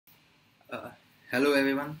Uh, Hello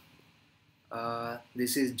everyone.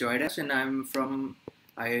 This is Joeygql and I'm from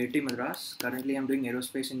IIT Madras. Currently, I'm doing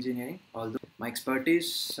aerospace engineering. Although my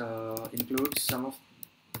expertise includes some of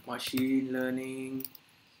machine learning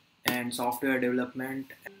and software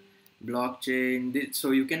development, blockchain.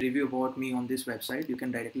 So you can review about me on this website. You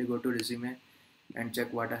can directly go to resume and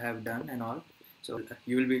check what I have done and all. So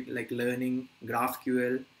you will be like learning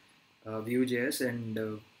GraphQL, Vuejs,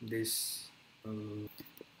 and this.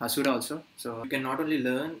 Hasura also. So you can not only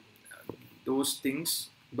learn those things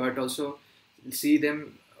but also see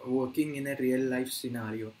them working in a real life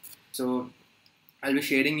scenario. So I'll be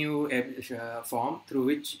sharing you a form through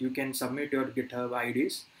which you can submit your GitHub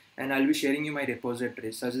IDs, and I'll be sharing you my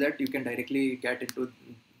repository such that you can directly get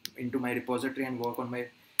into my repository and work on my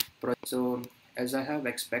project. So as I have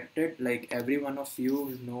expected, like every one of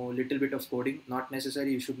you know little bit of coding. Not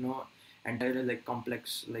necessary you should know entire like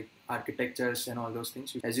complex like architectures and all those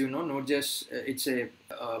things. As you know, Nodejs it's a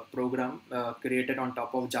program created on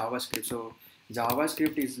top of JavaScript. So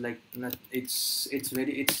JavaScript is like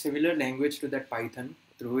it's similar language to that Python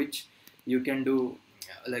through which you can do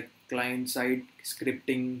like client side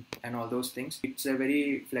scripting and all those things. It's a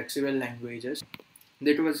very flexible languages.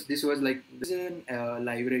 This was like this is a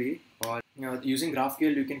library, or using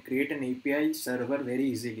GraphQL you can create an API server very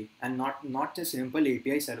easily, and not just simple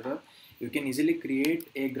API server. You can easily create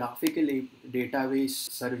a graphical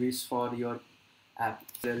database service for your app.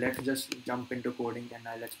 So let's just jump into coding and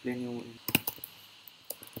I'll explain you.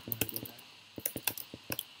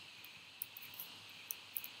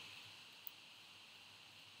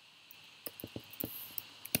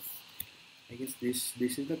 I guess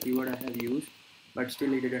this is the keyword I have used, but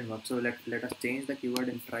still it didn't work. So let us change the keyword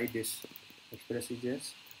and try this. Express.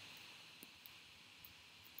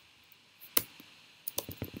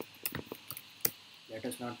 Let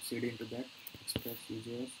us not seed into that. Express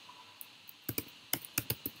users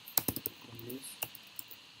English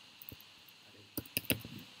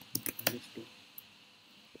English 2.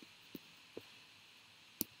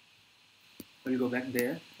 We'll go back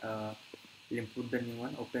there. We'll input the new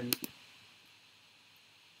one. Open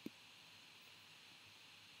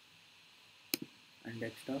and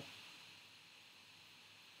desktop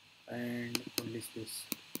and publish this.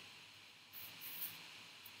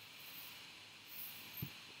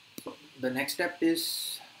 So the next step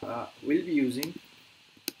is we'll be using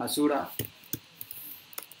Hasura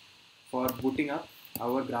for booting up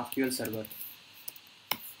our GraphQL server.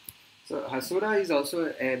 So Hasura is also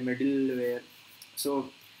a middleware, so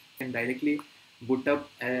you can directly boot up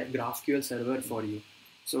a GraphQL server for you.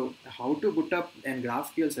 So how to boot up a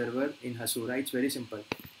GraphQL server in Hasura? It's very simple.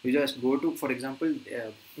 You just go to, for example,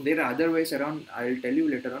 there are other ways around. I'll tell you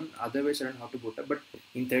later on other ways around how to boot up. But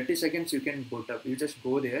in 30 seconds you can boot up. You just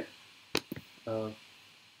go there. Uh,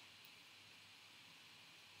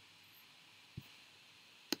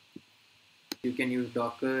 you can use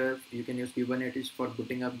Docker. You can use Kubernetes for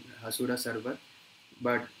booting up Hasura server.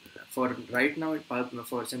 But for right now,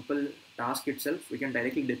 for simple task itself, we can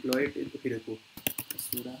directly deploy it into Heroku.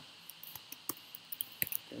 Hasura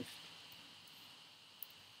test.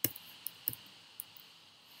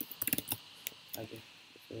 Okay,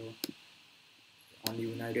 so on the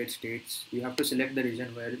United States, you have to select the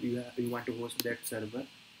region where you want to host that server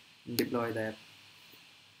and deploy that.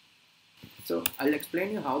 So I'll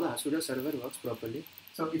explain you how the Hasura server works properly.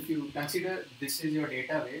 So if you consider this is your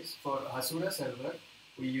database, for Hasura server,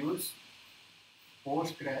 we use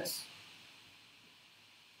Postgres.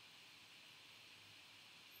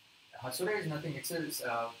 Hasura is nothing, it's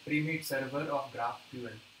a pre-made server of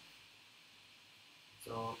GraphQL.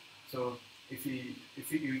 So if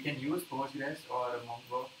we can use Postgres or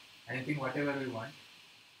Mongo, anything whatever we want.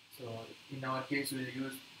 So in our case we'll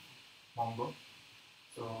use Mongo.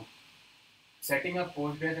 So setting up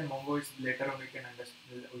Postgres and Mongo is later on we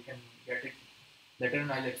can get it. Later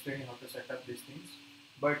on I'll explain you how to set up these things.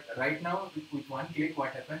 But right now with one click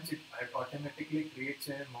what happens, it automatically creates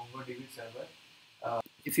a MongoDB server.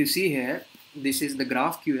 If you see here, this is the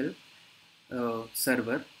GraphQL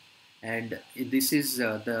server, and this is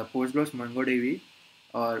the Postgres MongoDB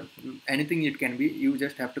or anything it can be. You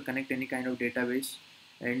just have to connect any kind of database,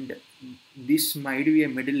 and this might be a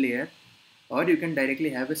middle layer, or you can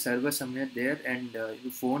directly have a server somewhere there, and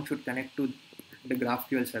your phone should connect to the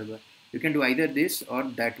GraphQL server. You can do either this or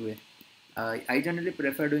that way. I generally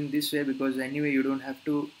prefer doing this way because anyway you don't have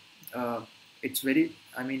to. It's very.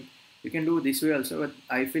 I mean, you can do this way also, but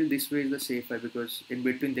I feel this way is the safer because in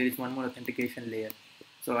between there is one more authentication layer.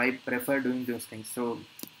 So I prefer doing those things. So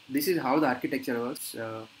this is how the architecture works.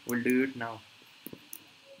 We'll do it now.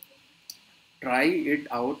 Try it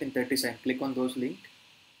out in 30 seconds. Click on those links.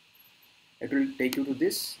 it will take you to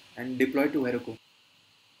this and deploy to Heroku.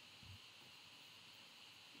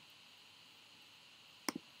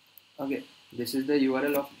 Okay, this is the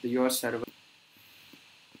URL of your server.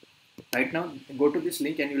 Right now, go to this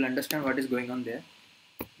link and you'll understand what is going on there.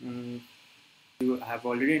 You have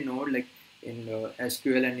already known, like in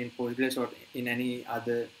SQL and in Postgres or in any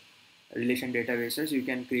other relation databases, you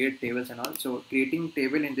can create tables and all. So creating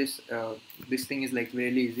table in this thing is like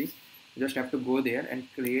really easy. You just have to go there and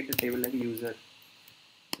create a table like user.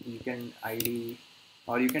 You can ID,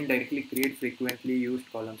 or you can directly create frequently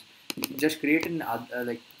used columns. Just create an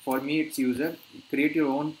like for me it's user. Create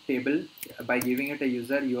your own table by giving it a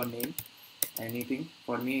user your name, anything.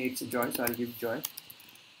 For me it's Joy, so I'll give Joy.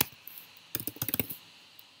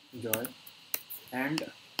 And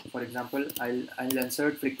for example, I'll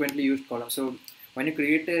insert frequently used column. So when you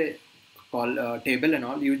create a table and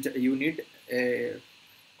all, you need a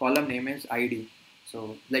column name as ID.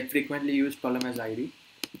 So like frequently used column as ID,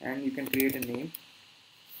 and you can create a name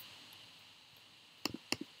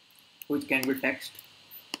which can be text,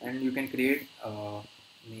 and you can create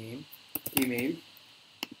name, email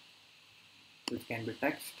which can be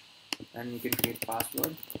text, and you can create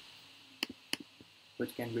password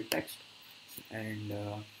which can be text, and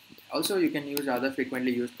also you can use other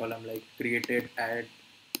frequently used column like created, add,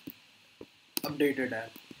 updated, add,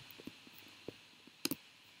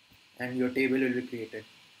 and your table will be created.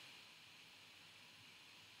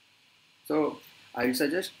 So I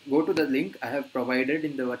suggest go to the link I have provided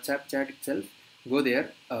in the WhatsApp chat itself. Go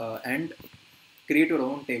there and create your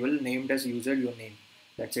own table named as user your name.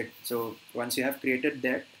 That's it. So once you have created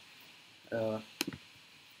that, uh,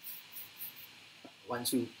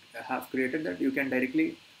 once you have created that, you can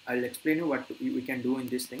directly, I'll explain you what we can do in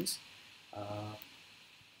these things. Uh,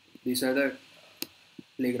 these are the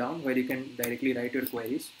playground where you can directly write your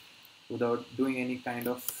queries without doing any kind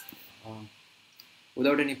of um,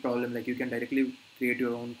 without any problem. Like you can directly create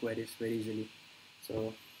your own queries very easily.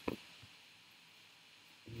 So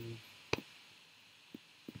mm,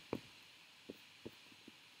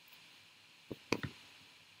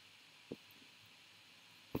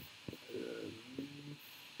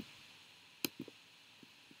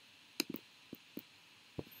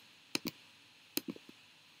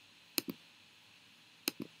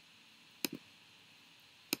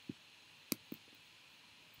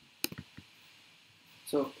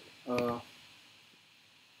 so uh,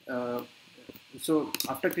 uh, so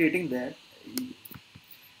after creating that,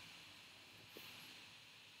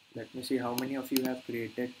 let me see how many of you have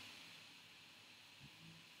created.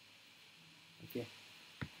 Okay,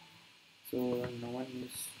 so no one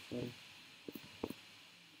is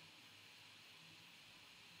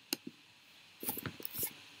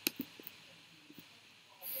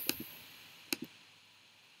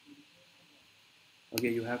okay,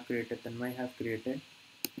 you have created, Tanmay have created.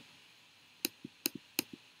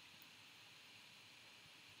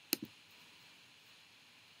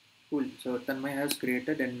 Cool. So Tanmay has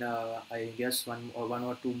created, and I guess one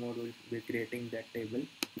or two more will be creating that table.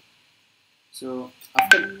 So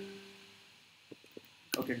after,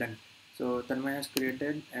 okay, done. So Tanmay has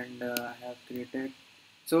created, and I have created.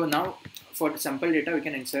 So now for sample data, we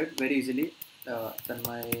can insert very easily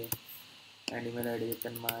Tanmay and email ID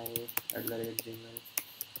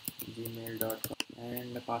tanmay@gmail.com,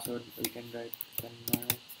 and the password we can write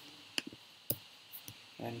Tanmay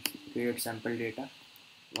and create sample data.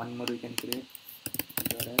 One more we can create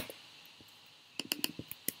Joeygql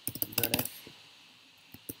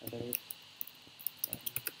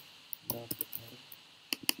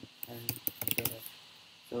and Joeygql.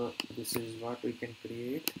 So this is what we can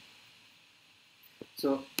create.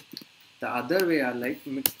 So the other way are like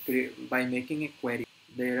by making a query.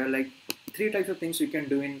 There are like three types of things you can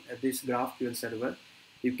do in this GraphQL server.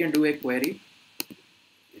 You can do a query.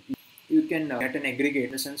 You can get an aggregate.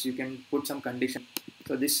 In the sense, you can put some condition.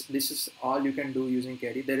 So this is all you can do using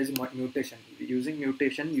query. There is mutation. Using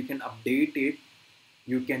mutation, you can update it.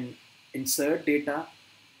 You can insert data.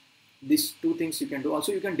 These two things you can do.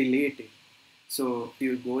 Also, you can delete it. So if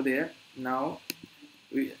you go there now,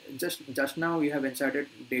 we just now we have inserted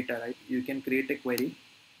data, right? You can create a query,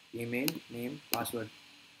 email, name, password.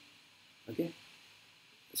 Okay.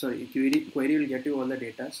 So query will get you all the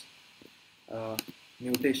data.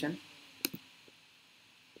 Mutation,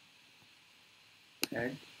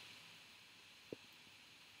 add,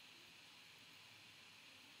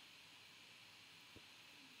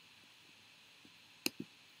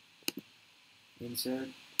 insert,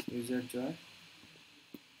 user Joy,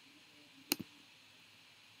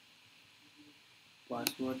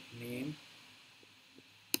 password, name,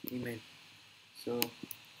 email. So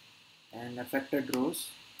and affected rows,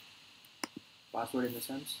 password in the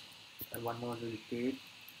sense, and one more will take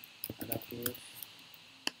adaptive.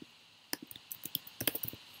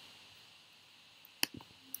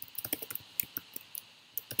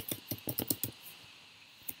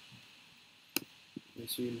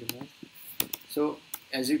 This will remove. So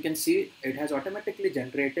as you can see, it has automatically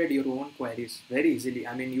generated your own queries very easily.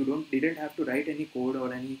 I mean, you didn't have to write any code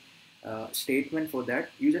or any statement for that.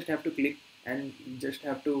 You just have to click and just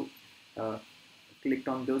have to uh, click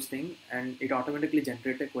on those things, and it automatically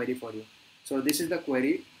generates a query for you. So this is the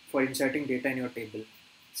query for inserting data in your table.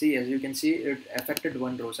 See, as you can see, it affected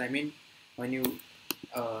one row. So I mean, when you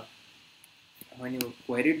uh,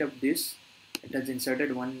 queried up this, it has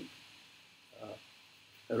inserted one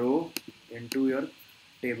row into your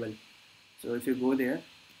table. So if you go there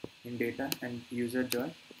in data and user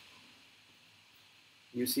joy,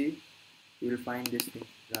 you see, you will find this thing,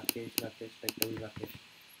 Rakesh, Rakesh.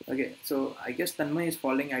 Okay, so I guess Tanmay is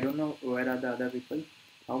following. I don't know where are the other people.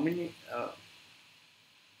 How many?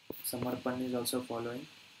 Samarpan is also following.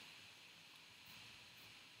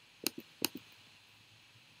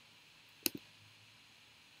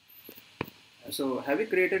 So have you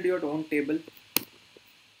created your own table?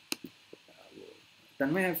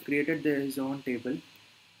 Tanmay have created his own table.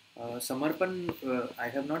 Samarpan, I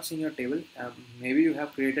have not seen your table. Maybe you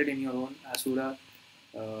have created in your own Hasura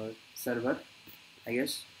server, I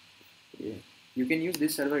guess. Yeah. You can use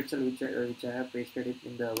this server itself, which I have pasted it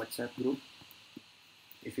in the WhatsApp group.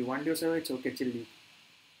 If you want your server, it's okay, chill.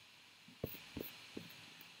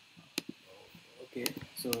 Okay,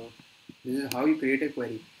 so this is how you create a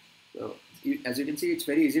query. So as you can see, it's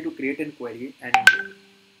very easy to create a query. And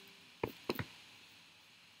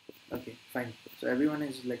okay, fine. So everyone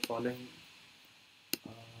is like following.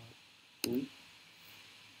 Cool.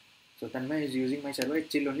 So Tanmay is using my server.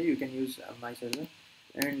 It's chill only. You can use my server.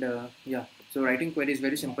 And yeah, so writing query is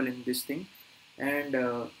very simple in this thing. And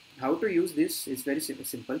how to use this is very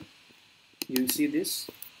simple. You see this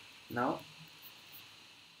now.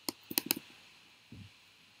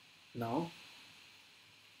 Now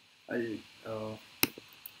I'll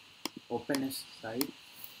open a site,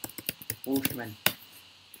 Postman.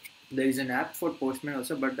 There is an app for Postman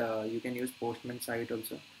also, but you can use Postman site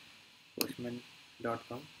also,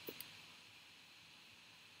 postman.com.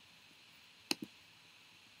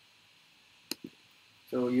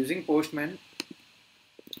 So using Postman,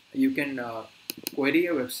 you can query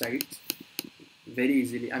a website very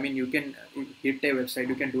easily. I mean, you can hit a website.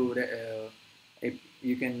 You can do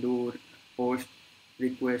you can do post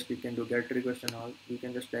request. You can do get request and all. You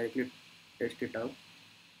can just directly test it out.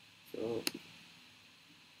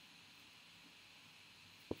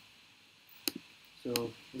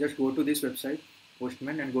 So just go to this website,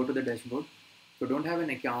 Postman, and go to the dashboard. So don't have an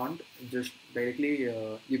account, just directly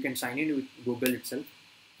you can sign in with Google itself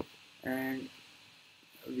and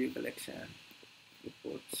view collection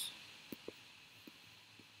reports.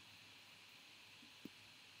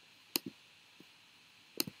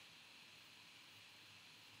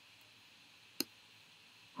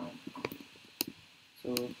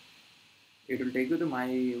 So it will take you to my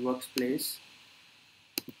workspace.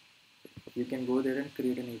 You can go there and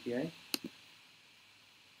create an API.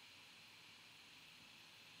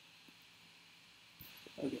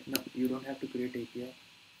 Okay, no, you don't have to create API.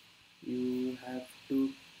 You have to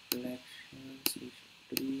collections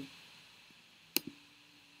history.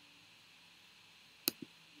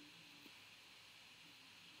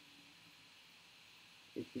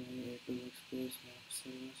 API to workspace, map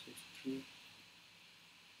servers, history.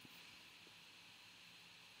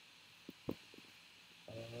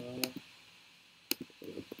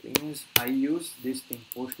 The thing is, I use this thing,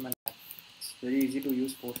 Postman. It's very easy to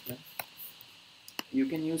use Postman. You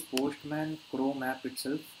can use Postman Chrome app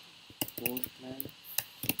itself. Postman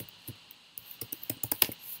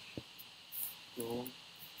Chrome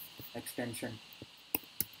extension.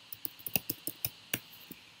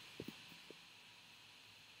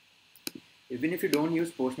 Even if you don't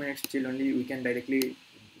use Postman, it's still only we can directly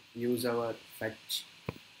use our fetch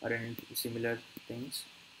or any similar things.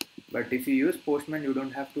 But if you use Postman, you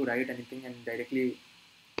don't have to write anything and directly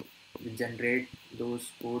generate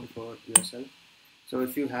those code for yourself. So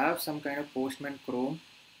if you have some kind of Postman Chrome,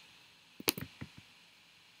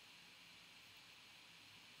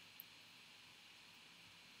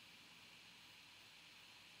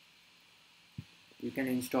 you can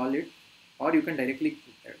install it, or you can directly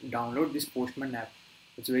download this Postman app.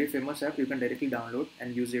 It's a very famous app. You can directly download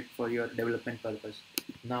and use it for your development purpose.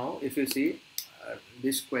 Now if you see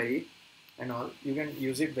this query and all, you can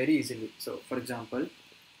use it very easily. So for example,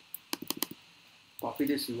 copy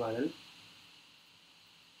this URL,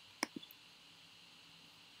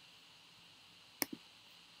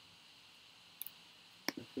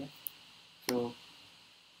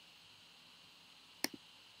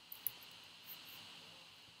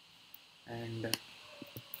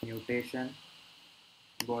 mutation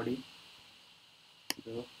body,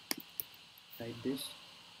 so type this,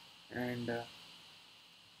 and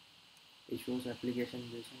it shows application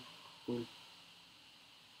JSON. Cool.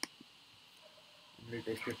 We'll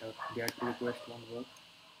test it out. Get request won't work.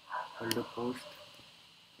 I'll do post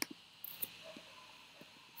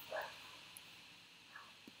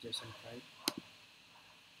JSON file.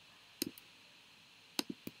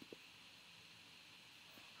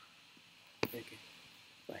 Okay,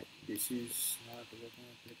 fine. This is not working.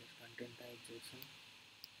 Application content type JSON.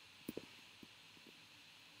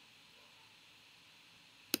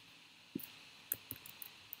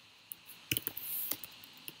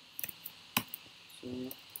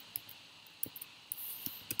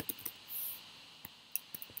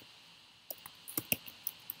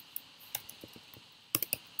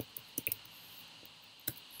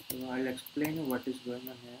 So I'll explain you what is going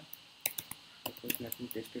on here. First, let me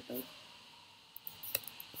test it out.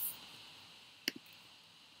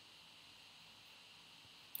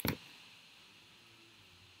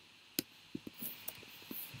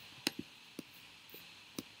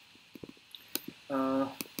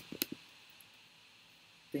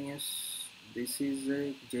 Thing is, this is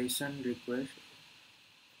a JSON request.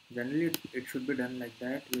 Generally, it should be done like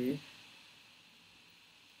that way.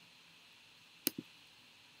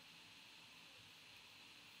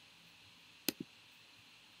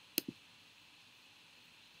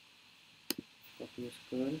 Copy as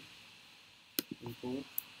curl, import,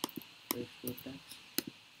 paste vertex,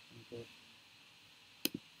 import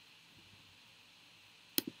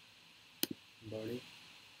body.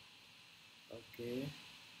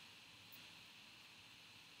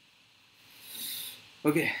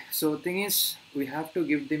 Okay, so thing is, we have to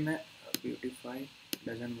give them a beautify.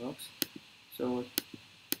 Doesn't work. So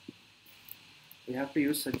we have to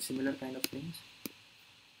use such similar kind of things.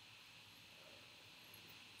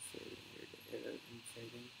 So error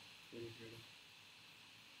inside invitation.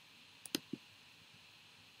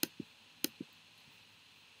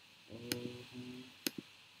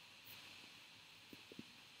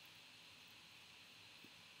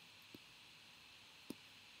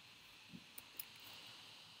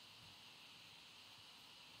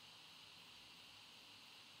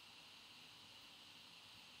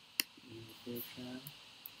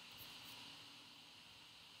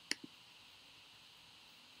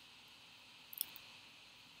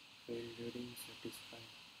 Failed reading satisfied.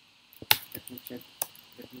 Let me check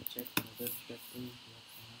whether that thing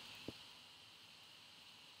works or not.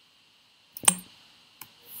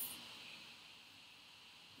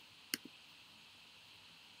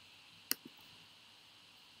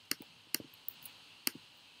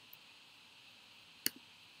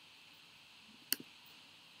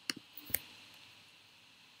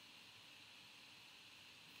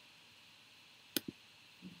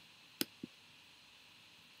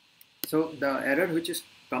 So the error which is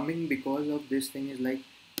coming because of this thing is like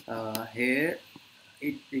here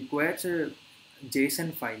it requires a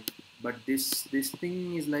JSON file, but this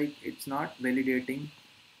thing is like it's not validating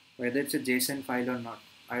whether it's a JSON file or not.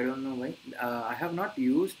 I don't know why. I have not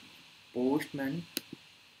used Postman.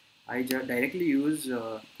 I just directly use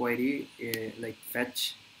query like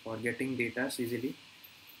fetch for getting data easily,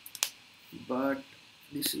 but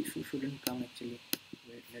this issue shouldn't come actually.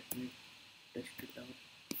 Wait, let me test it out.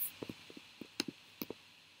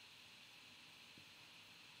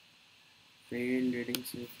 Failed reading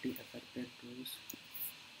safety affected rows.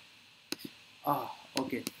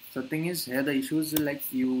 Okay. So thing is here the issue is like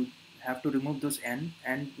you have to remove those n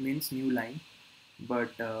means new line,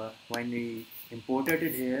 but when we imported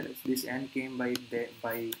it here, this n came by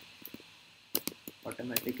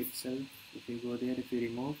automatic itself. If you go there, if you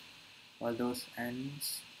remove all those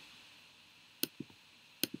n's,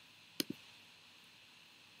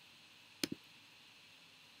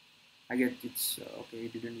 I guess it's okay.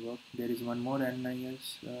 It didn't work. There is one more n, I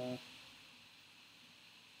guess.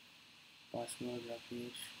 Password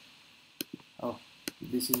Rakesh. Oh,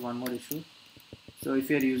 this is one more issue. So if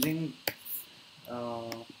you are using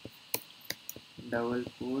double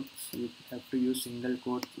quotes, you have to use single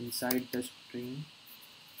quotes inside the string.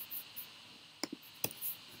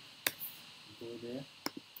 Go there,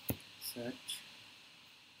 search.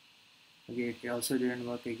 Okay, it also didn't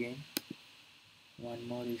work again. One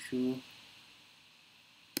more issue.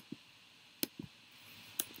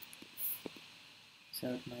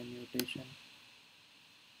 Insert my mutation.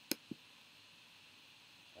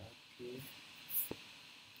 Okay.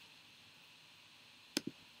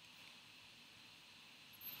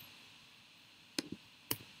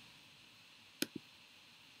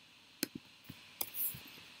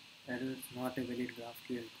 Error is not a valid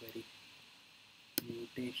GraphQL query. Mute.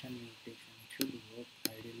 mutation it should work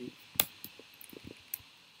ideally.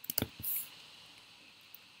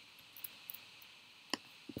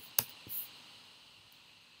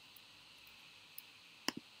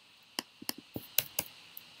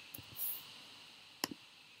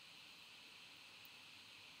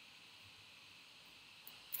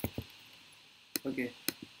 Okay,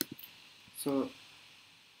 so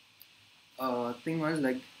thing was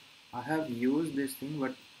like I have used this thing,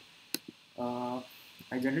 but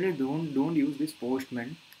I generally don't use this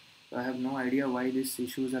Postman. So I have no idea why these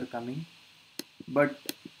issues are coming, but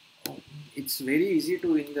it's very easy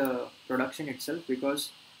to in the production itself,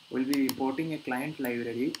 because we'll be importing a client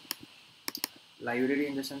library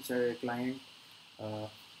in the sense a uh,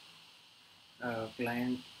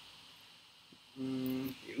 client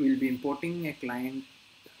we'll be importing a client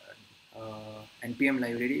npm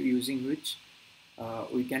library using which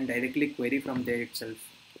we can directly query from there itself.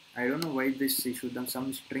 I don't know why this issue,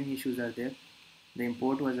 some string issues are there. The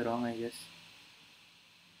import was wrong, I guess.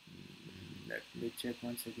 Let me check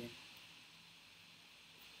once again.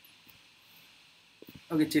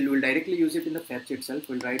 Okay, chill. We'll directly use it in the fetch itself.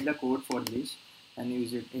 We'll write the code for this and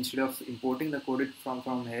use it instead of importing the code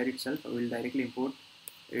from here itself. We'll directly import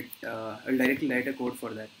it. I'll directly write a code for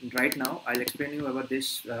that. Right now, I'll explain you about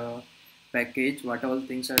this package. What all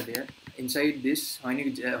things are there inside this. When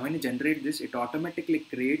you generate this, it automatically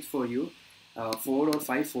creates for you 4 or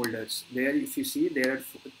 5 folders. There, if you see, there are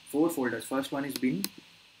 4 folders. First one is bin.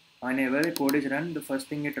 Whenever a code is run, the first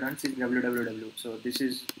thing it runs is www. So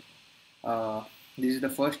uh, this is the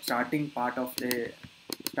first starting part of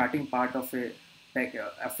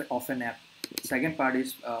of an app. Second part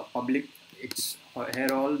is public. It's here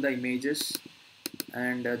all the images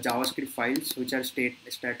and JavaScript files which are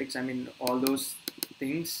statics. I mean all those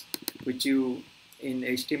things which you in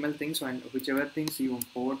HTML things, and whichever things you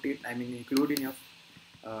import it. I mean include in your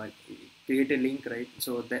uh, create a link, right?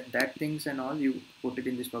 So that things and all you put it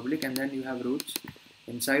in this public, and then you have routes.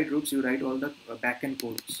 Inside routes you write all the backend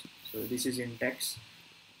codes. So this is in text.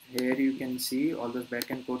 Here you can see all those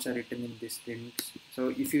backend codes are written in these things.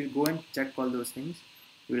 So if you go and check all those things,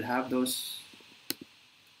 you will have those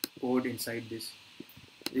code inside this.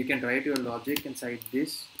 You can write your logic inside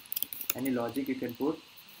this, any logic you can put,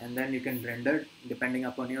 and then you can render depending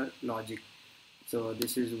upon your logic. So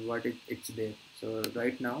this is what it's there. So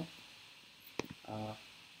right now,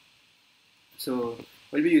 so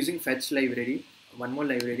we'll be using fetch library, one more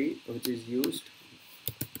library which is used,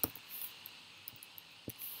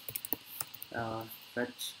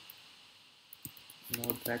 fetch,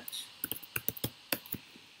 node fetch.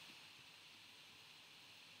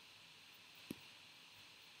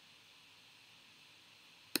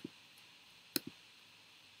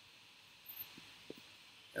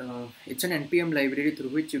 It's an npm library through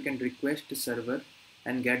which you can request a server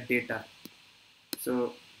and get data.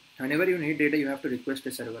 So whenever you need data, you have to request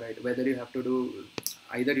a server, right? Whether you have to do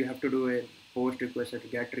either you have to do a post request or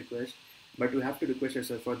get request, but you have to request a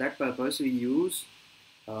server. For that purpose, we use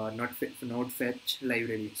node fetch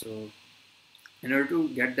library. So in order to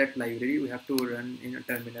get that library, we have to run in a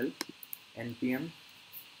terminal npm.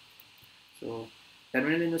 So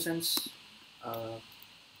terminal in the sense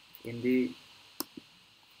in the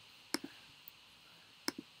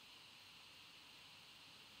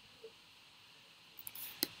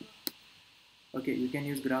okay, you can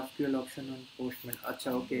use GraphQL option on Postman. Acha,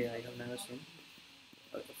 okay, I have never seen.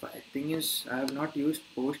 Thing is, I have not used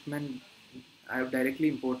Postman. I have directly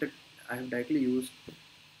imported. I have directly used.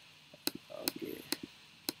 Okay,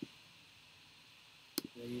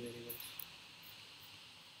 very well.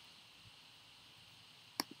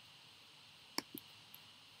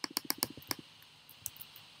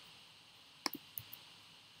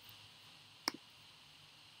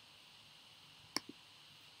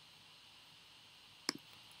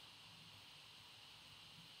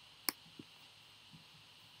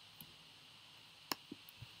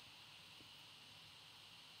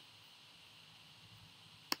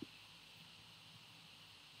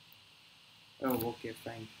 Oh, okay,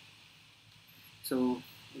 fine. So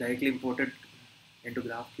directly imported into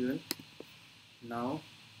GraphQL. Now,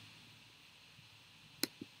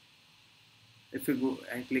 if you go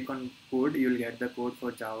and click on code, you will get the code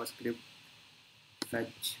for JavaScript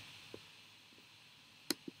fetch.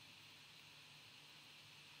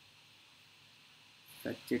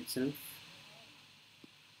 Fetch itself.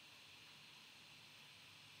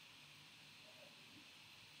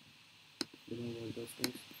 Remove all those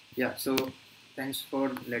things. Yeah, so thanks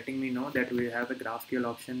for letting me know that we have a GraphQL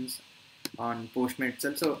options on Postman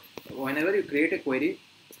itself. So whenever you create a query,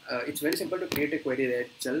 it's very simple to create a query there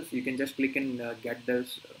itself. You can just click and get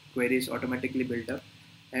those queries automatically built up.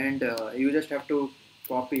 and you just have to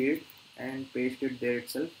copy it and paste it there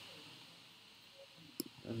itself.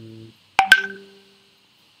 um,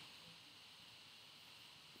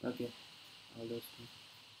 okay, all those things.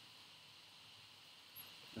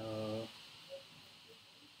 Uh,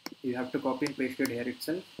 you have to copy and paste it here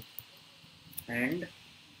itself and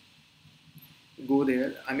go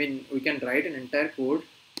there. I mean, we can write an entire code,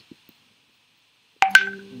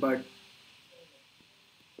 but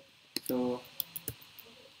so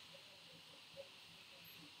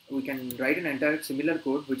we can write an entire similar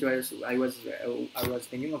code, which I was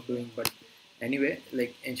thinking of doing. But anyway,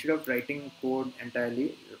 like instead of writing code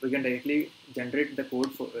entirely, we can directly generate the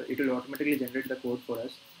code for it will automatically generate the code for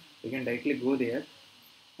us. We can directly go there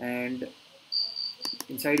and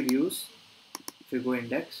inside views, if you go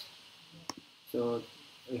index, so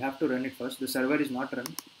we have to run it first. The server is not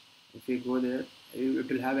run. If you go there, it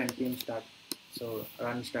will have npm start. So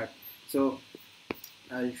run start. So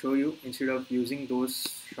I'll show you instead of using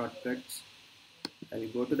those shortcuts. I'll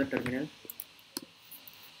go to the terminal,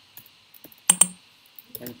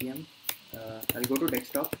 npm. I'll go to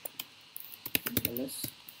desktop, ls,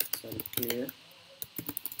 sorry, clear,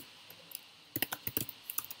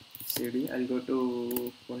 cd. I'll go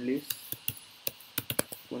to Punlis,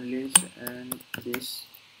 and this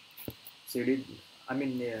cd. I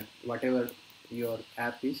mean whatever your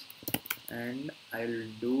app is, and I'll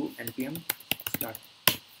do npm start.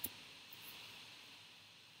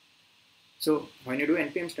 So when you do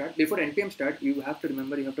npm start, before npm start, you have to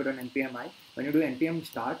remember you have to run npm i. When you do npm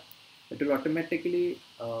start, it will automatically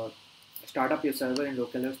start up your server in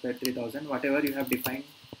localhost 3000, whatever you have defined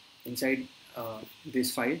inside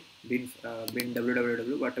this file, bin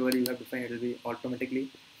www, whatever you have defined, it will be automatically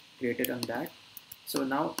created on that. So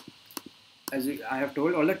now, as I have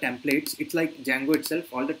told, all the templates, it's like Django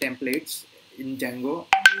itself, all the templates in Django.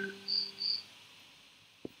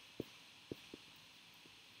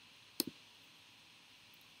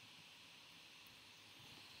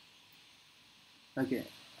 Okay,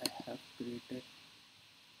 I have created.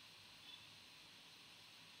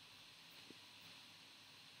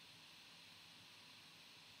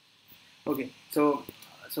 Okay, so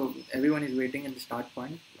everyone is waiting in the start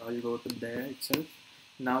point. I'll go to there itself.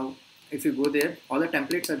 Now, if you go there, all the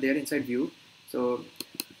templates are there inside view. So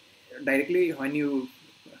directly when you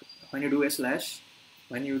do a slash,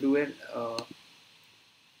 when you do a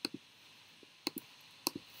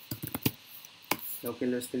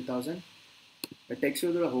localhost 3000, it takes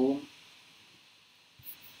you to the home,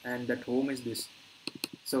 and that home is this.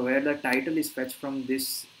 So where the title is fetched from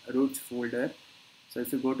this roots folder. So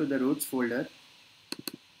if you go to the roots folder,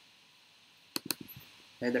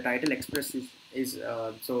 where the title express is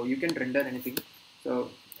so you can render anything. So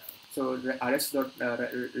the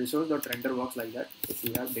resource.render works like that. If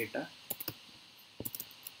you have data,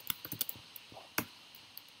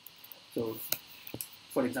 so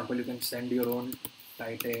for example, you can send your own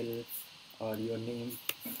title or your name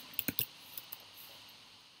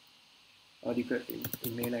or your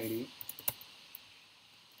email ID.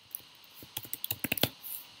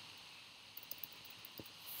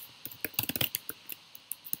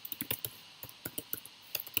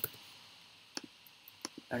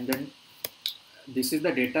 And then this is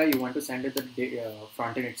the data you want to send at the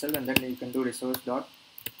front end itself, and then you can do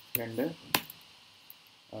resource.render.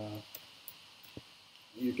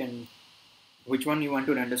 You can, which one you want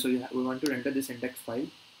to render. So we want to render this index file.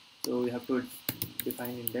 So we have to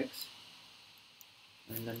define index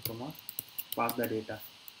and then comma, pass the data.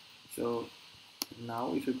 So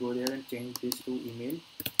now if you go there and change this to email,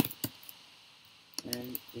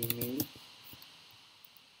 and email,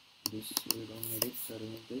 this we don't need it, so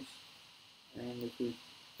remove this. And if you,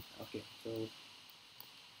 okay, so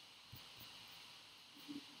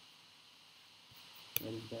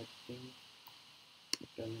where is that thing?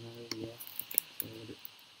 Terminal, yeah. So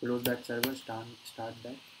close that server, start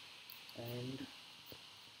that, and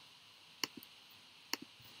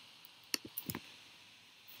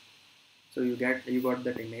so you got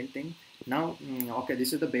that email thing. Now, okay,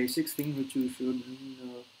 this is the basics thing which you should.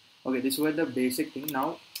 Okay, this was the basic thing.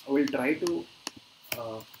 Now we'll try to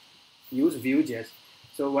use Vuejs.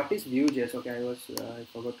 So what is Vuejs? Okay, I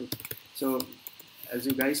forgot to. So as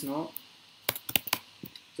you guys know,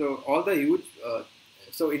 so all the huge.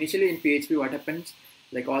 So initially in PHP, what happens?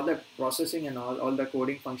 Like all the processing and all the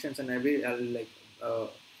coding functions and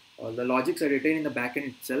all the logics are written in the backend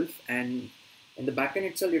itself, and in the backend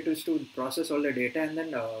itself, it is to process all the data and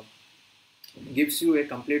then gives you a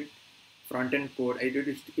complete front-end code.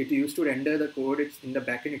 It used to render the code in the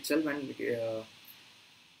backend itself,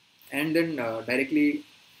 and then directly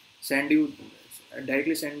send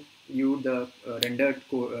you the rendered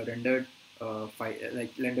file,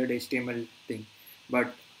 like rendered HTML thing.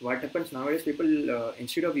 But what happens nowadays, people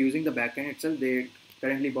instead of using the backend itself, they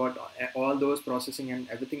currently bought all those processing and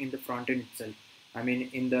everything in the front end itself. I mean,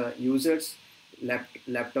 in the user's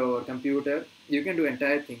laptop or computer, you can do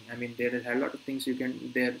entire thing. I mean, there is a lot of things you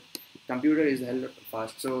can. Their computer is a hell lot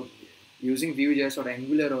fast. So using Vue.js or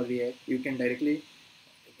Angular or React, you can directly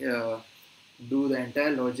uh, do the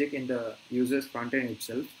entire logic in the user's front end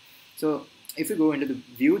itself. So if you go into the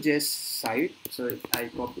Vue.js site, so if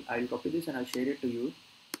I'll copy this and I'll share it to you.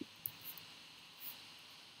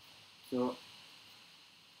 So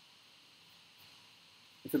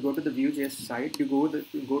if you go to the Vue.js site, you go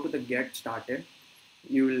to the get started,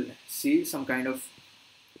 you will see some kind of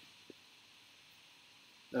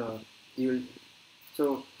uh, you will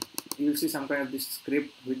so you will see some kind of this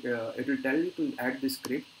script which it will tell you to add this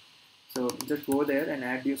script. So just go there and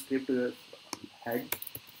add your script to your head,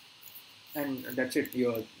 and that's it.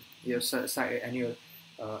 Your site and your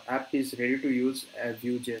app is ready to use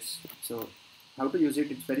Vue.js. So how to use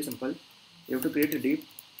it? It's very simple. You have to create a div,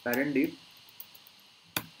 parent div,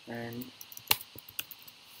 and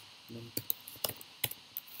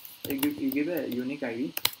you give a unique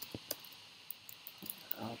ID.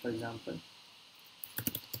 For example,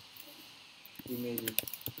 image is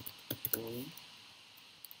showing,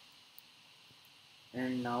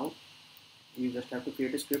 and now you just have to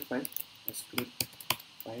create a script file,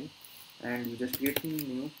 and you just create a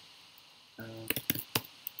new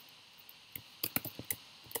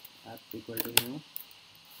app equal to new.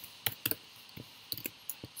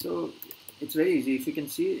 So it's very easy. If you can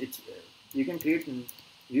see, it's you can create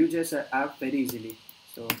Vue.js app very easily.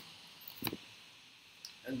 So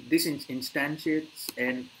this instantiates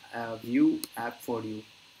an Vue app for you.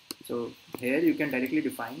 So here you can directly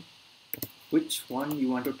define which one you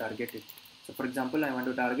want to target it. So for example, I want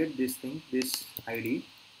to target this thing, this ID.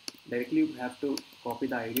 Directly you have to copy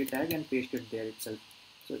the ID tag and paste it there itself.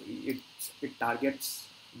 So it targets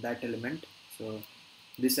that element. So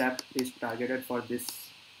this app is targeted for this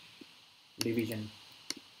division.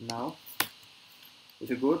 Now if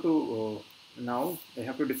you go to now I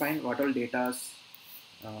have to define what all data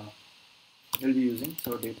we'll be using.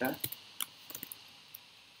 So data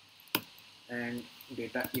and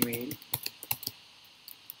data email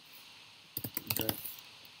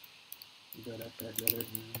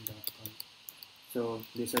the@gmail.com. So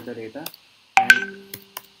these are the data, and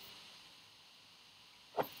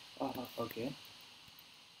okay.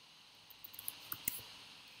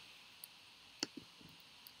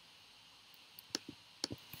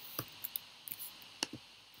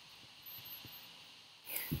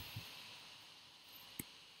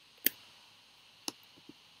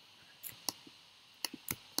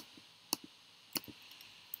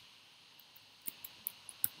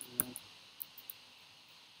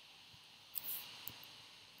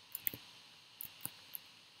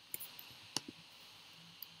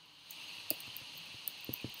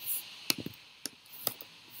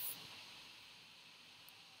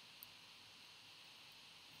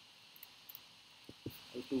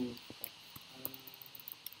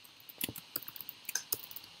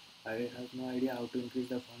 I have no idea how to increase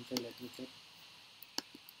the font size. Let me check.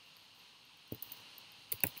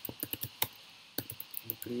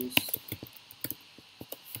 Increase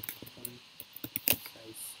font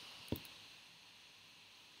size.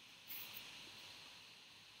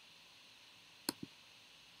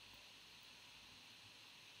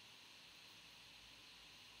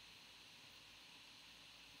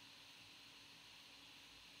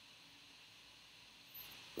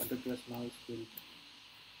 Control plus mouse wheel.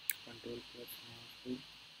 Control plus mouse wheel.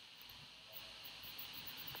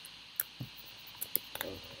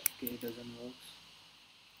 Okay, it doesn't work.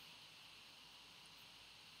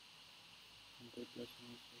 Control plus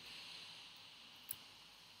mouse wheel.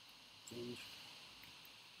 Change.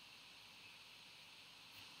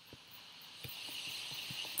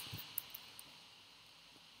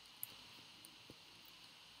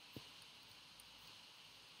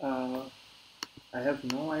 I have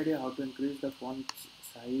no idea how to increase the font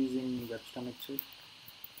size in Webstorm Excel.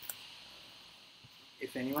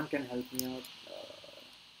 If anyone can help me out,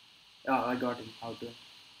 I got it. How to?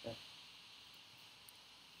 Yeah.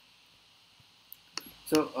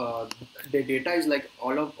 So the data is like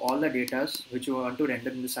all the data which you want to render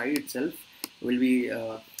in the site itself will be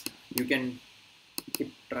you can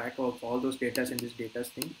keep track of all those data in this data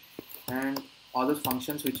thing, and all those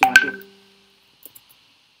functions which you want to.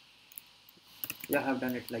 Yeah, I've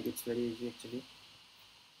done it. Like it's very easy actually.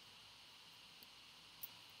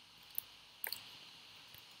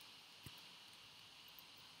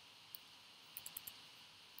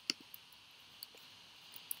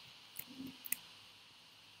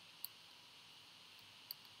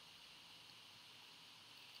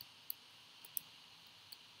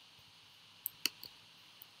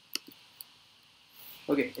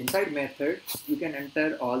 Okay, inside methods, you can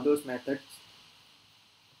enter all those methods.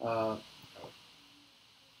 Uh,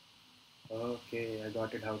 okay, I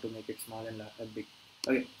got it. How to make it small and big.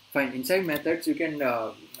 Okay, fine. Inside methods, you can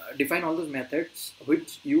define all those methods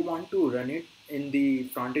which you want to run it in the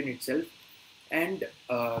front end itself, and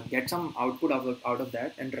get some output out of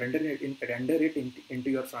that, and render it into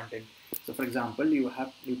your front end. So, for example,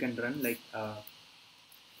 you can run like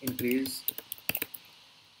increase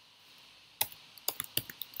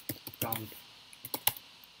count.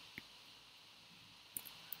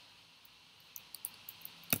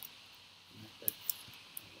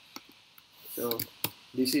 So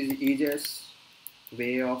this is easiest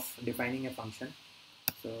way of defining a function.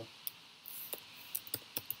 So,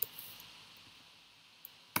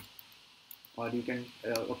 or you can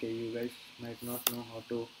okay, you guys might not know how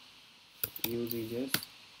to use easiest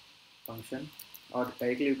function, or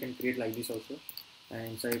directly you can create like this also,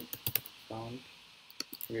 and inside count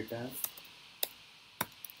return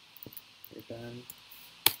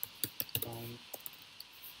count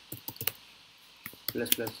plus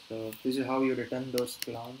plus. So this is how you return those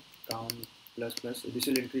count plus plus. This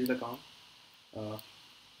will increase the count. Uh,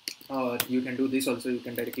 or you can do this also. You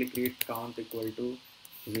can directly create count equal to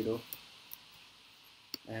 0,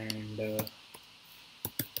 and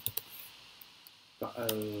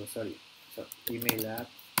sorry, so email app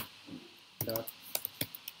dot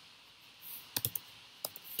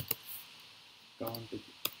count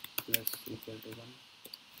plus equal to 1.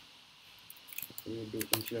 So you do,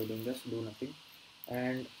 instead of doing this, do nothing.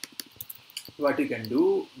 And what you can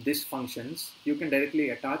do, these functions, you can directly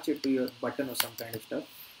attach it to your button or some kind of stuff.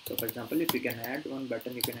 So for example, if you can add one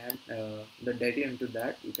button, you can add the directly into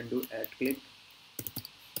that. You can do add click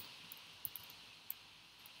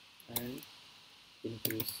and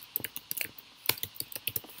increase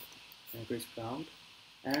count.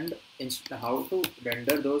 And how to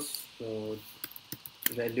render those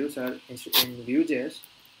values are in Vuejs,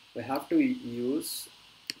 we have to use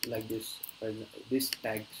like this, for example, this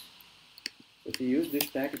tags. If you use this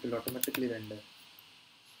tag, it will automatically render.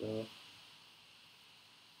 So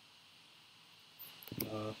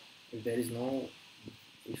if there is no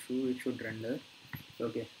issue, it should render. So,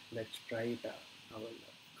 okay, let's try it out.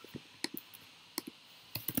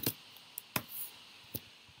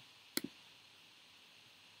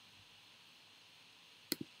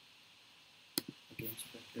 Okay,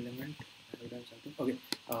 inspect element. Have I done something? Okay,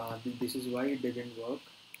 this is why it didn't work.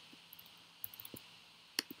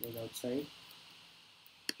 Goes outside.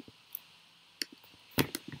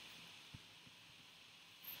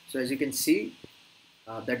 So as you can see,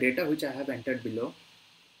 the data which I have entered below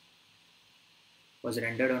was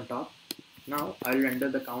rendered on top. Now I'll render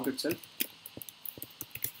the count itself.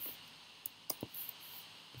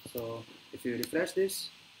 So if you refresh this,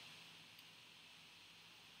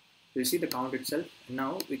 you see the count itself.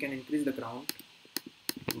 Now we can increase the count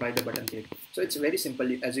by the button click. So it's very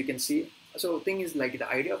simple, as you can see. So thing is, like, the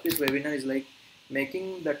idea of this webinar is like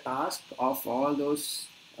making the task of all those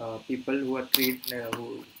people who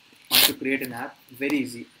who want to create an app very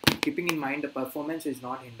easy, keeping in mind the performance is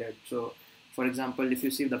not hindered. So for example, if you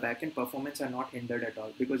see the backend performance are not hindered at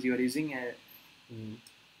all, because you are using a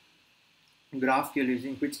Graphql,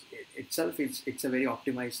 using which itself it's a very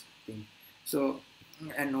optimized thing. So,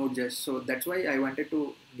 and Nodejs. So that's why I wanted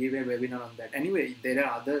to give a webinar on that. Anyway, there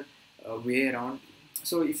are other way around.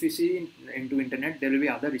 So if you see into internet, there will be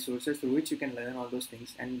other resources through which you can learn all those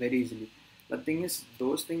things, and very easily. The thing is,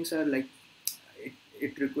 those things are like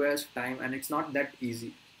it requires time, and it's not that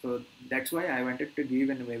easy. So that's why I wanted to give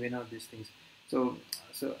a webinar of these things. So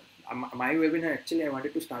my webinar, actually I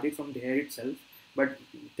wanted to start it from there itself. But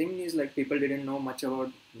thing is, like, people didn't know much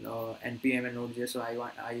about npm and Node.js, so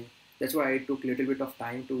that's why I took a little bit of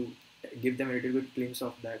time to give them a little bit glimpse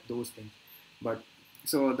of those things. But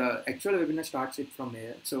so the actual webinar starts it from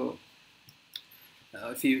here. So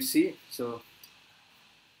if you see, so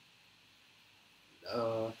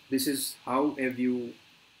this is how a Vue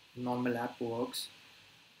normal app works,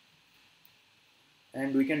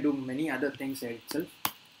 and we can do many other things here itself.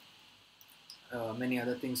 Many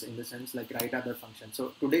other things, in the sense like write other functions.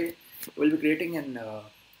 So today we'll be creating an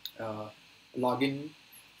login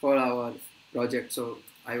for our project. So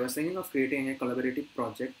I was thinking of creating a collaborative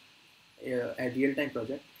project, a real-time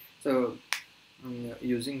project. So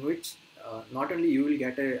using which not only you will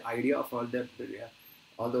get an idea of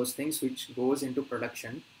all those things which goes into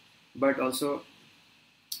production, but also,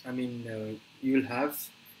 I mean, you will have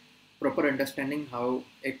proper understanding how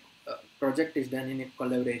a project is done in a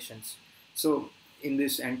collaborations. So in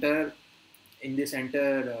this entire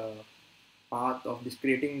path of this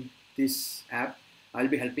creating this app, I'll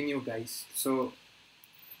be helping you guys. So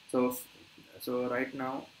So right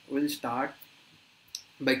now we'll start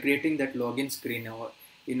by creating that login screen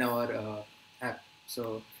in our app.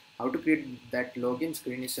 So how to create that login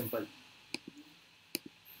screen is simple.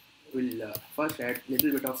 We'll first add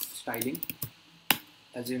little bit of styling.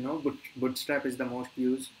 As you know, Bootstrap is the most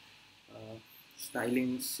used uh,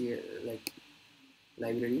 styling like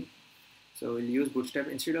library. So we'll use Bootstrap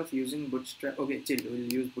instead of using Bootstrap. Okay, chill.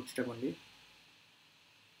 We'll use Bootstrap only,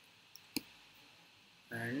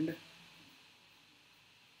 and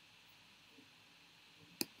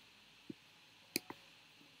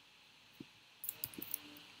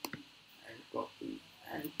copy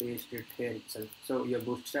and paste it here itself. So your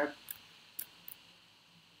Bootstrap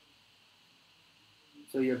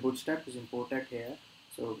is imported here.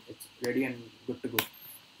 So it's ready and good to go.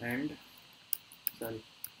 And sorry,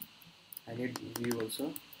 I need view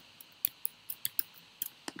also.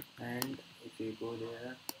 And if you go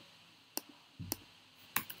there,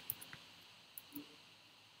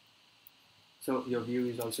 so your view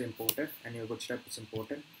is also imported and your Bootstrap is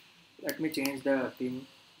imported. Let me change the theme.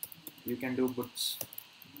 You can do boots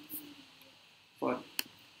for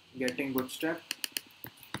getting Bootstrap.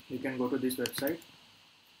 You can go to this website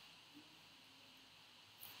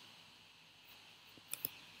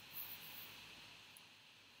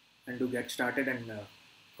and do get started and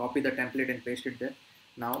copy the template and paste it there.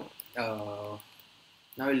 Now,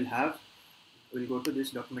 now we'll go to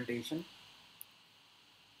this documentation.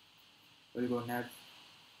 We'll go nav.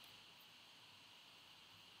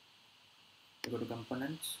 We'll go to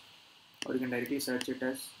components, or you can directly search it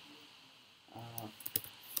as uh,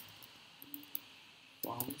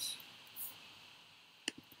 forms.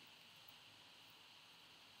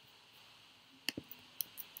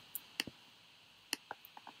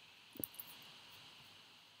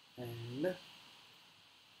 And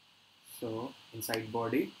so inside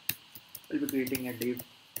body, we'll be creating a div.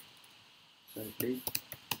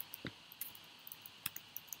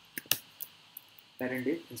 Parent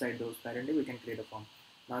div. Inside those parent div, we can create a form.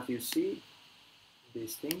 Now, if you see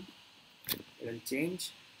this thing, it will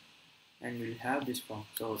change, and we'll have this form.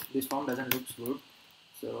 So this form doesn't look good.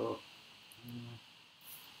 So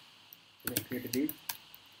we can create a div,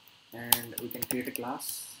 and we can create a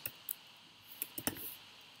class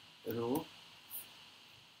row.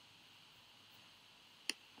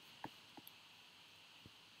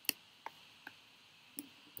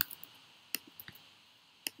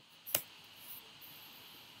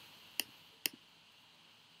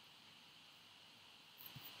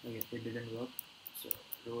 Okay, it didn't work. So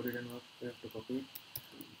row didn't work. We have to copy it.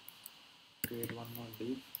 Create one more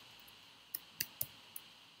div.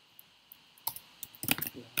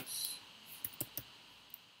 Class.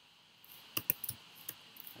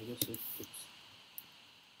 I guess this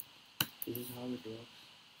is how it works.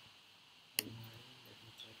 Let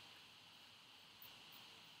me check.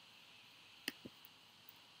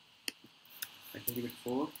 I can give it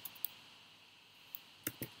 4.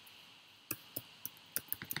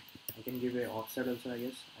 I can give a offset also, I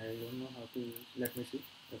guess. I don't know how to use. Let me see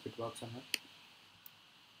if it works or not.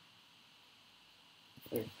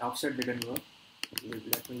 Okay, offset didn't work.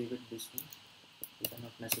 Let me leave it this one. These are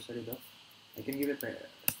not necessary though. I can give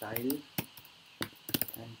a style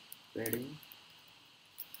and padding.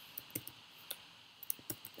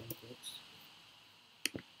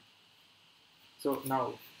 So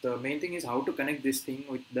now the main thing is how to connect this thing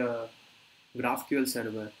with the GraphQL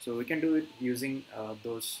server. So we can do it using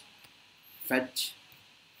those fetch.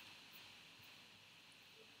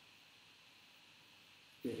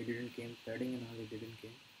 Okay, it didn't came padding and all, it didn't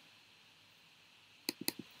came.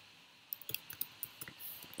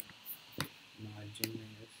 Margin, I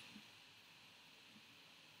guess.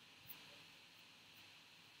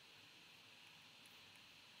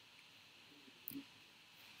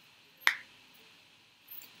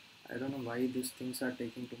 I don't know why these things are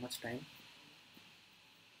taking too much time.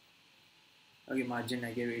 Okay, margin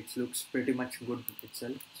I gave it looks pretty much good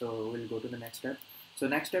itself. So we'll go to the next step. So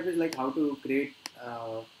next step is like how to create.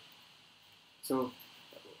 So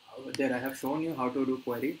there I have shown you how to do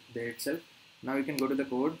query there itself. Now you can go to the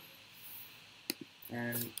code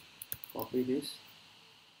and copy this.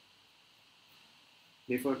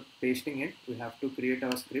 Before pasting it, we have to create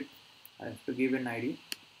our script. I have to give an ID.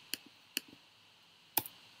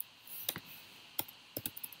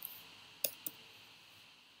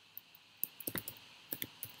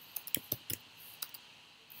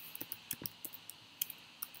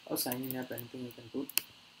 Or signing up, anything you can put.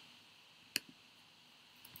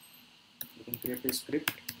 You can create a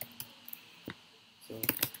script. So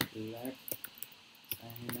let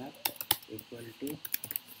sign up equal to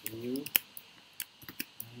view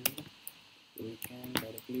and So we can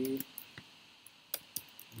directly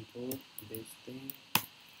import this thing,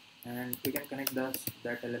 and we can connect that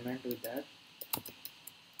element with that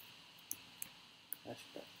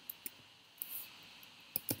hashtag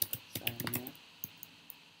sign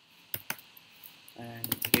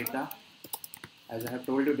and data. As I have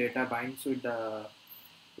told you, data binds with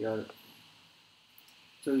your,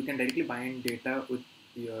 so you can directly bind data with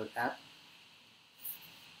your app.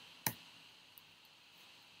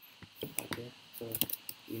 Okay, so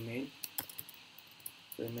email.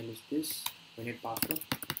 So email is this. We need password.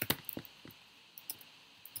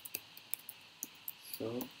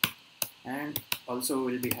 So, and also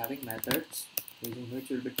we'll be having methods using which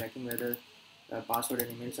we'll be checking whether password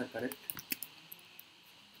and emails are correct.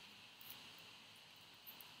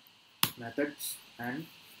 Methods and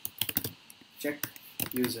check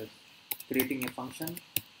user, creating a function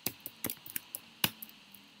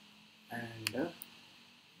and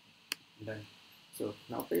done. So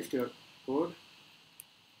now paste your code.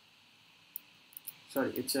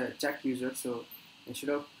 Sorry, it's a check user. So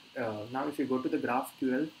instead of now, if you go to the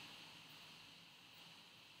GraphQL,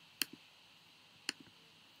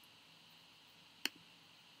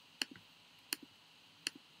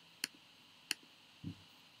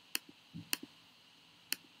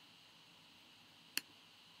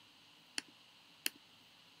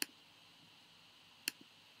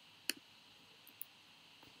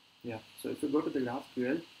 yeah. So if you go to the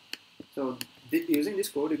GraphQL, so using this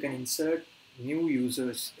code, you can insert new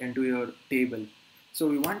users into your table. So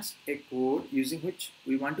we want a code using which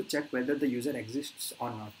we want to check whether the user exists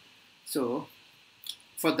or not. So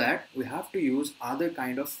for that, we have to use other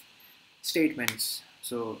kind of statements.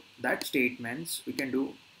 So that statements we can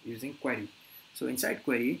do using query. So inside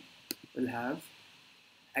query, we'll have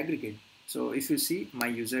aggregate. So if you see my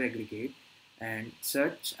user aggregate and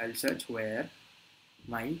search, I'll search where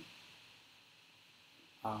my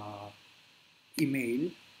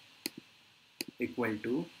email equal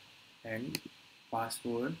to and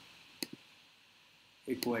password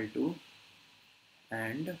equal to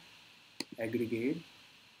and aggregate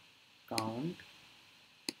count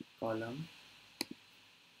column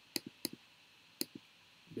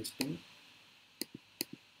distinct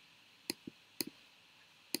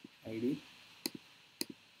ID,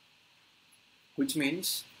 which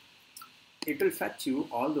means it will fetch you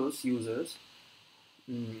all those users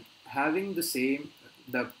having the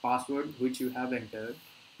password which you have entered.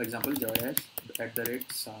 For example,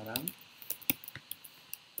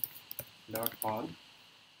 joeys@sarang.org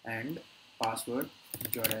and password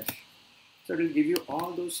Joeygql. So it will give you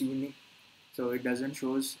all those unique. So it doesn't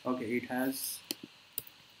shows, okay, it has,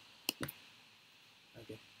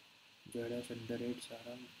 okay,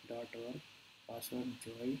 joeys@sarang.org, password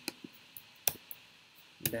joy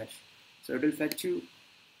dash. So it will fetch you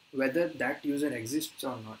whether that user exists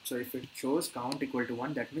or not. So if it shows count equal to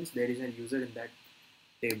 1, that means there is a user in that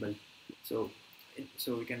table. So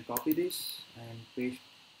we can copy this and paste.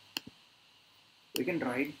 We can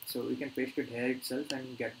write, so we can paste it here itself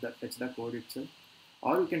and fetch the code itself,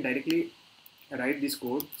 or we can directly write this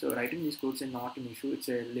code. So writing this code is not an issue. It's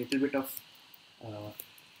a little bit of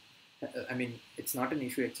I mean, it's not an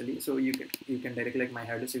issue actually. So you can directly, like, my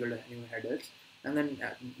headers equal to new headers, and then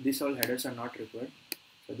these all headers are not required.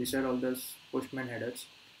 So these are all those Postman headers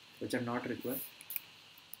which are not required.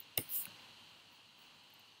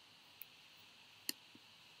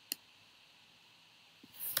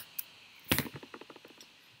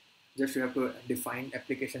 Just you have to define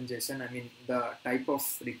application JSON. I mean, the type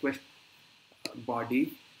of request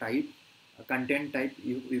body type, content type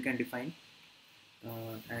you can define,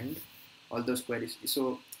 and all those queries.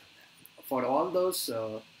 So for all those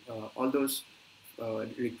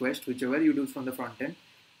requests, whichever you do from the front end,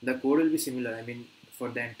 the code will be similar. I mean, for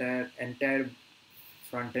the entire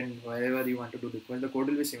front end, wherever you want to do request, the code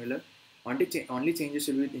will be similar. Only changes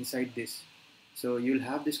will be inside this. So you'll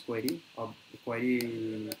have this query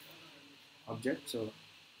object. So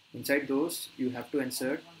inside those, you have to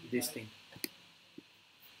insert this thing.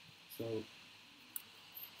 So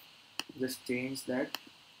just change that.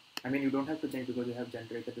 I mean, you don't have to change because you have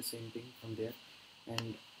generated the same thing from there.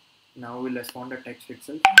 And now we'll respond the text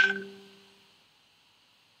itself.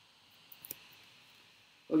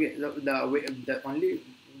 Okay,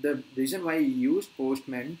 the reason why I used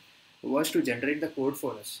Postman was to generate the code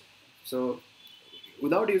for us. So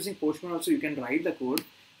without using Postman also, you can write the code.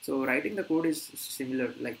 So writing the code is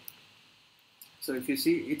similar, like, so if you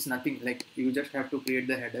see, it's nothing, like, you just have to create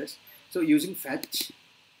the headers. So using fetch,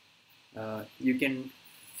 you can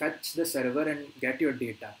fetch the server and get your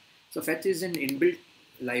data. So fetch is an inbuilt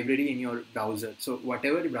library in your browser. So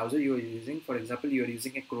whatever browser you are using, for example, you are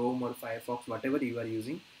using a Chrome or Firefox, whatever you are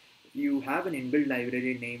using, you have an inbuilt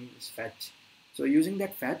library named fetch. So using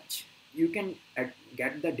that fetch, you can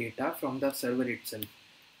get the data from the server itself.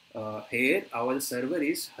 Here our server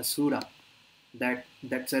is Hasura, that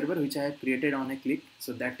server which I have created on a click.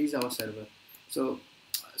 So that is our server. So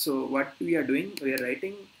what we are doing, we are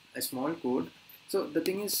writing a small code. So the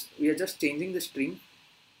thing is, we are just changing the string.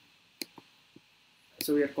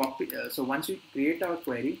 So we are so once we create our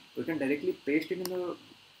query, we can directly paste it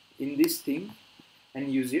in this thing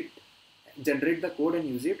and use it, generate the code and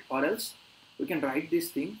use it, or else we can write this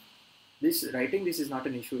thing. Writing this is not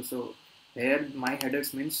an issue. So here my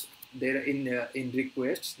headers means there in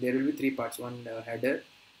requests there will be three parts: one header,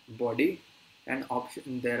 body, and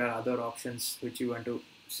option. There are other options which you want to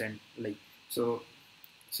send, like so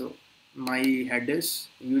my headers,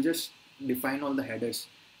 you just define all the headers.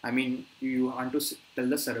 I mean, you want to tell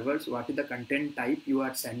the servers what is the content type you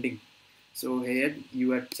are sending. So here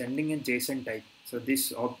you are sending a JSON type. So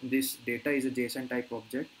this data is a JSON type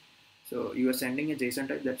object. So you are sending a JSON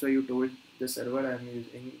type. That's why you told the server I am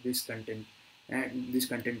using this content and this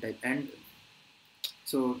content type. And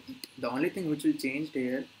so the only thing which will be changed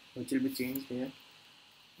here,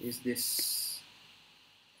 is this.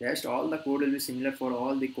 Rest all the code will be similar for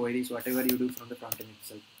all the queries, whatever you do from the front end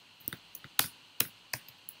itself.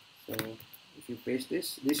 So if you paste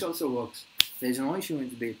this also works. There is no issue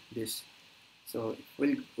with this. So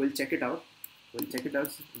we'll check it out. We'll check it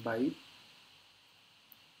out by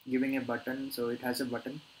giving a button. So it has a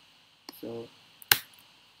button. So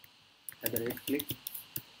at the right click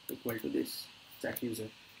equal to this check user.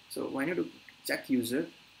 So when you do check user,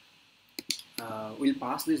 we'll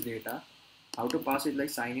pass this data. How to pass it, like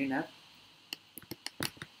sign in app,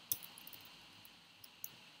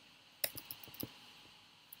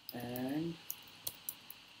 and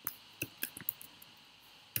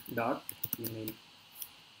dot email.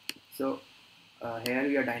 So here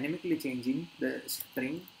we are dynamically changing the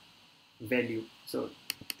string value. So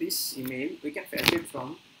this email we can fetch it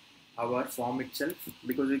from our form itself,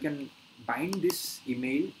 because we can bind this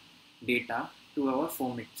email data to our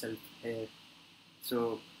form itself here.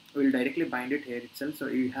 So we'll directly bind it here itself. So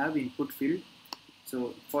you have input field.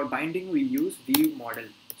 So for binding we use Vue model.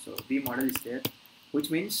 So Vue model is there, which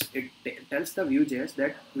means it tells the Vuejs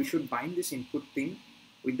that we should bind this input thing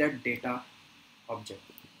with that data object.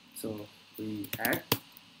 So we add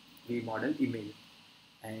Vue model email,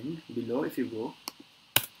 and below if you go,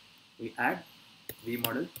 we add Vue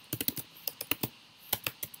model.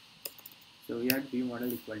 So we add Vue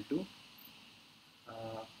model equal to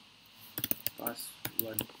password.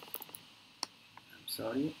 I'm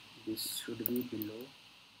sorry, this should be below.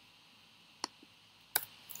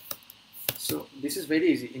 So this is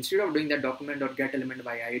very easy. Instead of doing that document.get element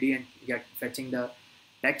by ID and fetching the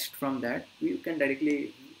text from that, we can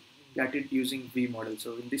directly get it using Vue model.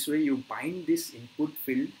 So in this way, you bind this input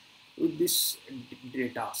field with this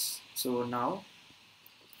data. So now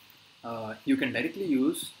you can directly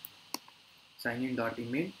use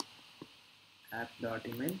signin.email,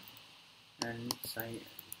 app.email, and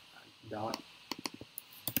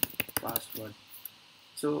sign.password.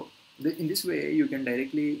 So in this way, you can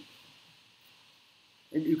dynamically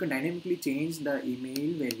change the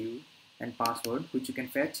email value and password, which you can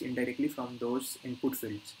fetch indirectly from those input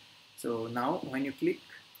fields. So now when you click,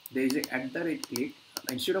 there is a @ click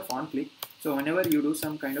instead of on click. So whenever you do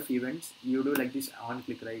some kind of events, you do like this on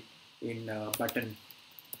click, right, in button.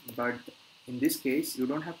 But in this case, you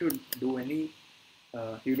don't have to do any.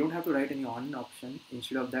 You don't have to write any on option.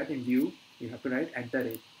 Instead of that, in Vue, you have to write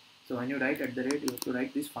 @. So when you write @, you have to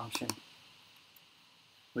write this function,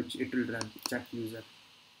 which it will run check user.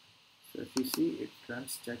 So if you see, it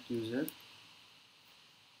runs check user.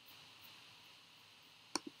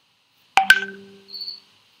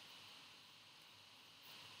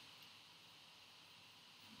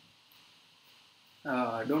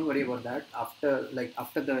 Don't worry about that. After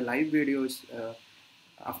the live videos,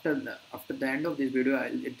 after the end of this video,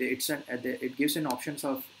 it gives an options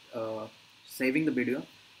of saving the video.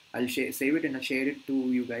 I'll save it and share it to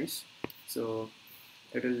you guys. So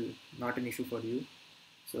it will not an issue for you.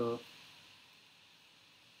 So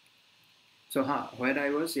where I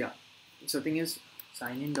was, yeah. So thing is,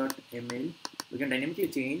 signin.email, we can dynamically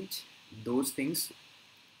change those things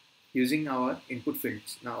using our input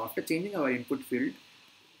fields. Now after changing our input field,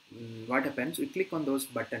 what happens? We click on those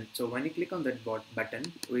buttons. So when you click on that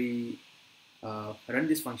button, we run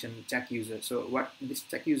this function check user. So what this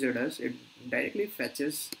check user does, it directly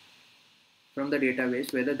fetches from the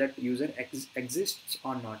database whether that user exists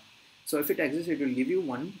or not. So if it exists, it will give you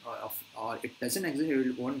one, or it doesn't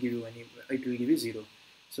exist, won't give you any. It will give you 0.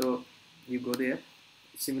 So you go there,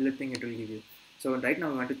 similar thing it will give you. So right now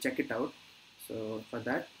we want to check it out. So for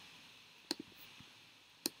that,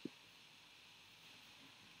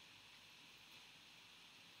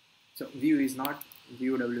 so view is not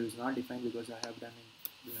view.w is not defined because I have done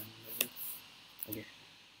in okay.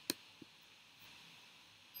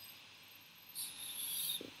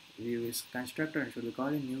 So view is constructor and should be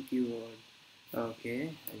called a new keyword. Okay,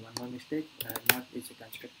 one more mistake. I have not. It's a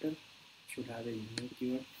constructor. Should have a new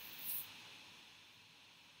keyword.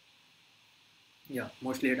 Yeah,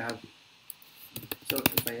 mostly it have. So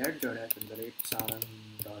if I add Joeygql at the rate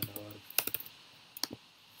sarang.org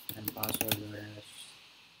and password Joeygql,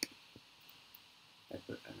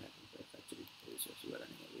 actually resources were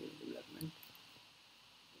running away in development.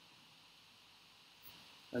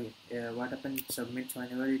 Okay, what happens? It submits.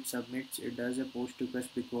 Whenever it submits, it does a post request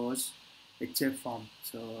because it's a form.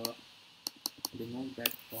 So remove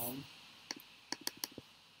that form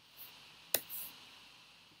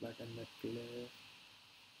button that clear.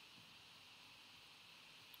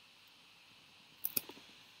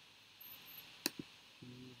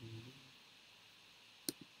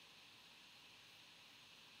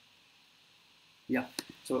 Yeah,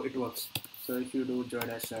 so it works. So if you do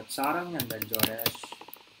Joeygql.sarang and then Joeygql,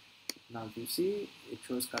 now if you see it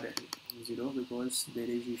shows currently 0 because there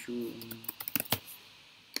is issue in.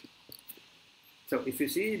 So if you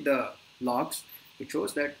see the logs, it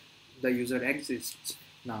shows that the user exists.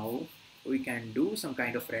 Now we can do some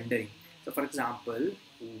kind of rendering. So for example,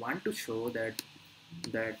 we want to show that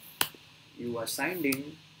you are signed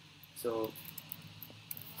in. So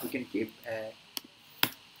we can keep a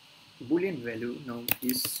boolean value now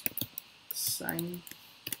is signed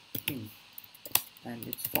in, and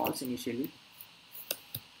it's false initially.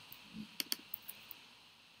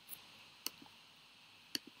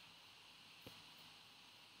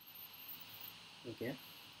 Okay,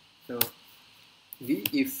 so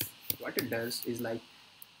if what it does is like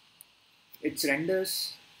it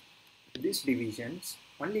renders these divisions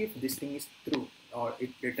only if this thing is true, or it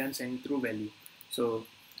returns any true value. So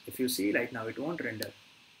if you see right now, it won't render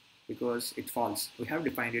because it's false. We have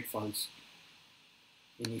defined it false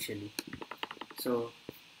initially. So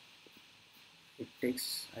it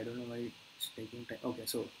takes, I don't know why it's taking time. Okay,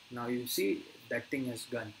 so now you see that thing has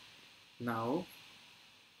gone. Now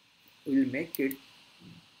we'll make it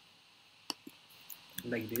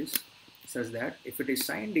like this, such that if it is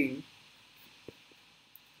signed in,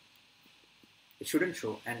 it shouldn't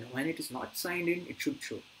show, and when it is not signed in, it should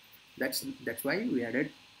show. That's why we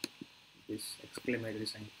added this exclamatory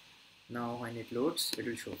sign. Now when it loads, it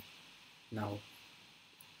will show. Now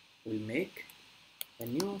we'll make a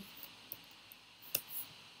new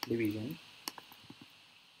division.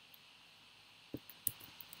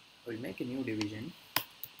 We'll make a new division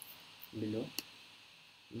below,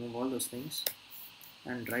 remove all those things,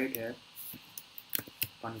 and write here,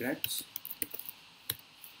 congrats,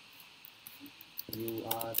 you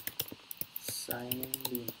are signed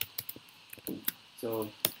in. So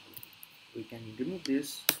we can remove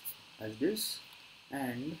this as this,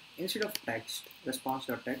 and instead of text,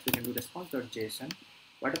 response.text, we can do response.json.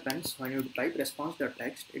 What happens when you type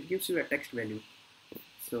response.text, it gives you a text value.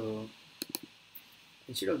 So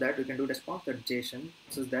instead of that, we can do response.json,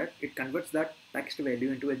 so that it converts that text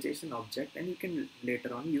value into a JSON object, and you can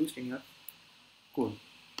later on use in your code.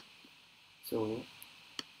 So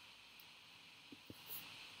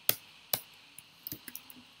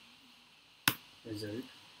result.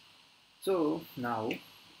 So now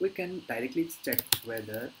we can directly check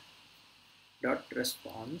whether dot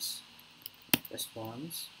response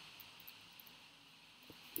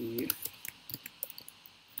if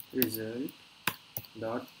result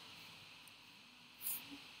dot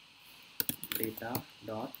data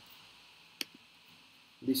dot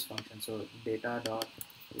this function. So data dot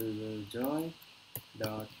result joy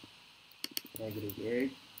dot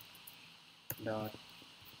aggregate dot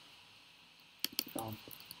count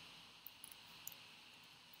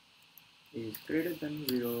is greater than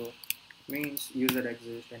 0, means user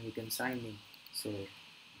exists and you can sign in. So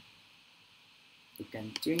you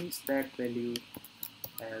can change that value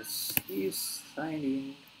as is signed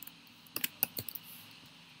in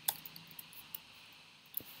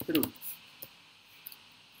true.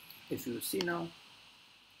 If you see now,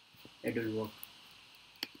 it will work.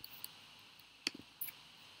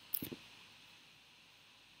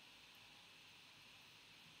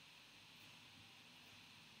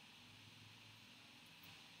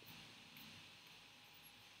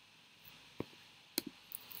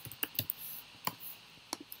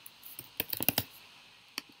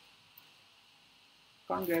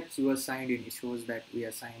 congrats, you are signed in. It shows that we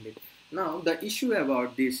are signed in. Now the issue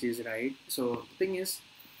about this is, right, so thing is,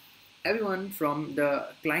 everyone from the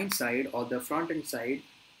client side or the front end side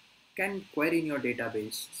can query in your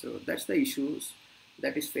database. So that's the issues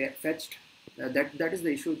that is fetched. That is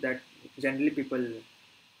the issue that generally people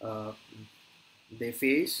uh, they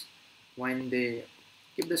face when they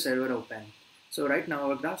keep the server open. So right now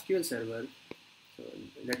our GraphQL server. So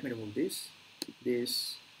let me remove this,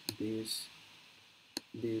 this, this,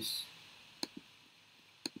 this,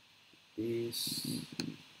 this,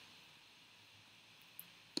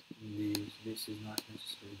 this is not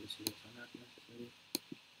necessary. This is also not necessary.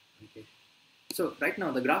 Okay. So right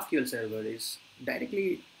now the GraphQL server is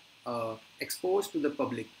directly exposed to the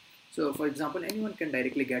public. So for example, anyone can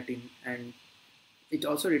directly get in, and it's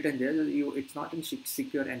also written there that it's not in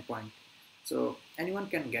secure endpoint. So anyone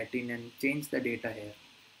can get in and change the data here.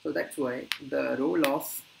 So that's why the role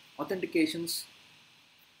of authentications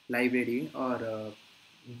library or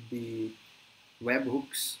the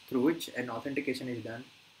webhooks through which an authentication is done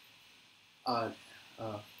are,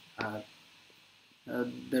 uh, are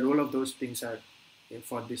the role of those things are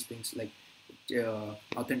for these things like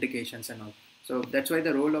authentications and all. So that's why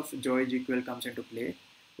the role of Joeygql comes into play,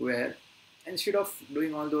 where instead of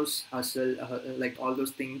doing all those hustle like all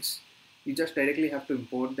those things, you just directly have to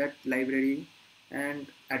import that library and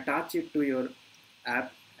attach it to your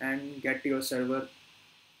app and get your server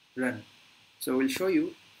run. So we'll show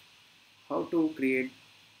you how to create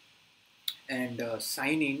and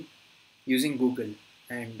sign in using Google,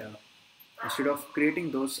 and instead of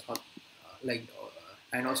creating those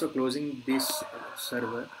and also closing this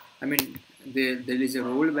server, I mean there is a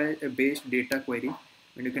role based data query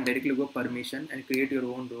when you can directly go permission and create your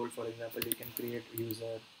own role. For example, you can create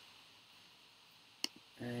user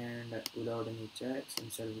and without any checks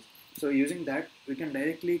and service. So using that we can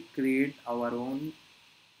directly create our own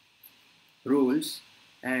roles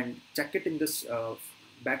and check it in this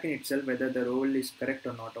backend itself whether the role is correct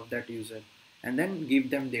or not of that user, and then give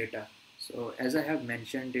them data. So as I have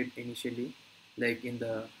mentioned it initially, like in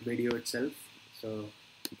the video itself. So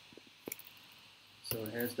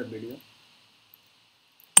here's the video.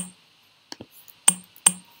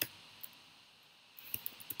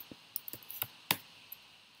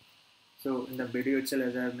 So in the video itself,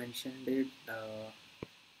 as I have mentioned it,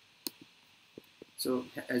 so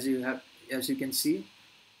as you can see,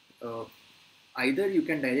 uh, either you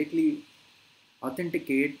can directly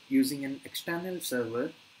authenticate using an external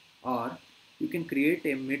server, or you can create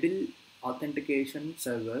a middle authentication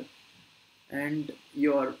server, and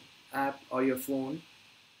your app or your phone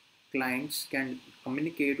clients can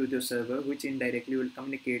communicate with your server, which indirectly will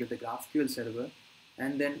communicate with the GraphQL server,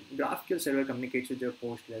 and then GraphQL server communicates with your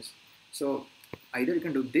Postgres. So either you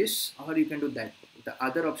can do this or you can do that. The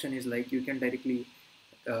other option is like you can directly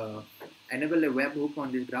enable a webhook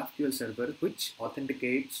on this GraphQL server, which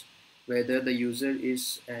authenticates whether the user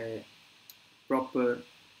is a proper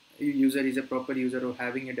user or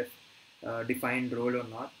having a defined role or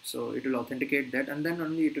not. So it will authenticate that, and then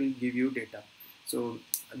only it will give you data. So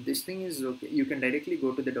this thing is okay. You can directly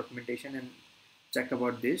go to the documentation and check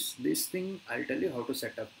about this. This thing I'll tell you how to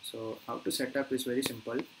set up. So how to set up is very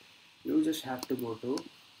simple. You just have to go to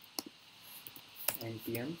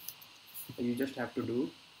npm. You just have to do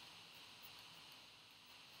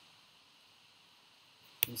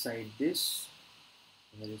inside this.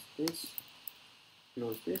 Where is this?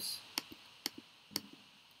 Close this.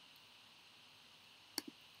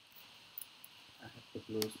 I have to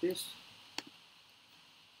close this.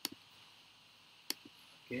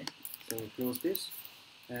 Okay, so close this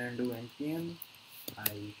and do npm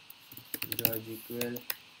I Joeygql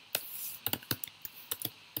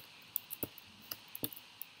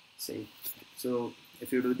save. So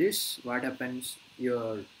if you do this, what happens?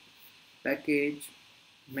 Your package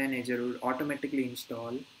manager will automatically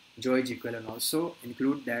install Joeygql and also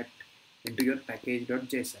include that into your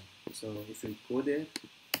package.json. So if you go there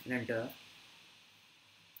and enter,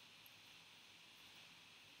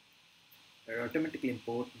 it will automatically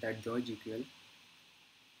import that Joeygql.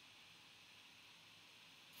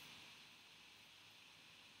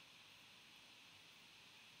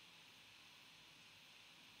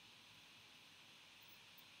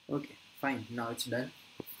 Okay, fine. Now it's done.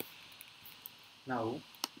 Now,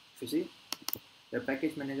 if you see, the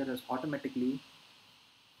package manager has automatically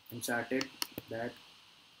inserted that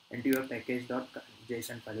into your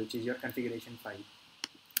package.json file, which is your configuration file.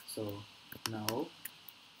 So now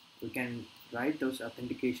we can write those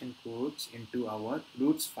authentication codes into our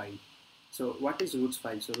roots file. So what is roots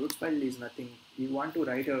file? So roots file is nothing. You want to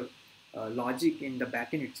write a logic in the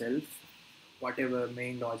backend itself whatever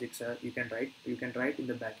main logics are, you can write in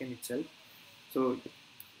the backend itself. So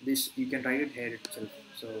this you can write it here itself.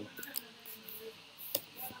 So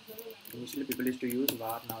initially people used to use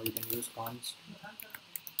var, now you can use const,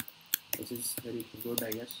 which is very good,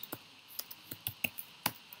 I guess.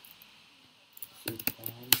 So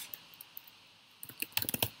const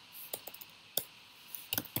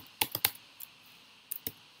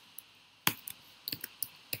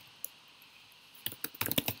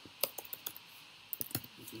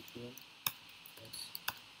is equal, yes.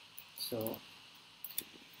 So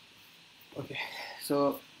okay,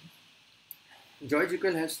 so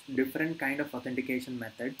Joeygql has different kind of authentication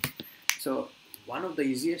method. So one of the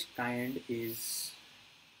easiest kind is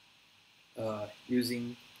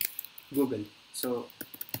using Google. So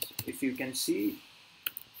if you can see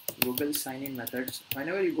Google sign-in methods,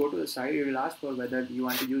 whenever you go to the site, it will ask for whether you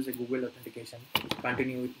want to use a Google authentication,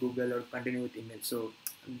 continue with Google or continue with email. So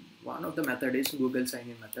one of the method is Google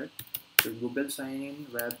sign-in method. So Google sign-in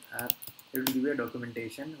web app, it will give you a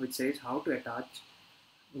documentation which says how to attach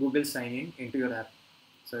Google sign-in into your app.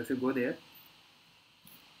 So if you go there,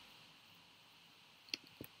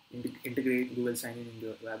 integrate Google sign-in in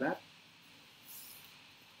your web app.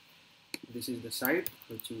 This is the site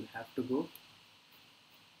which you have to go.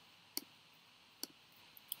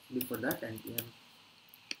 Before that, npm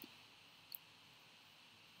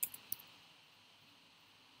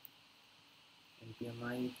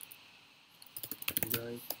npmi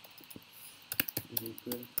joy is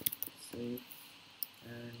equal save,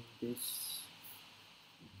 and this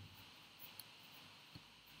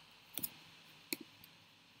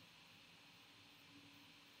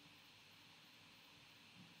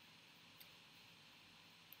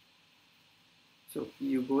so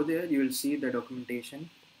you go there, you will see the documentation.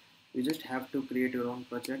 You just have to create your own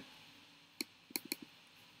project.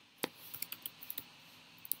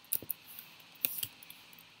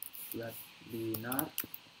 Webinar,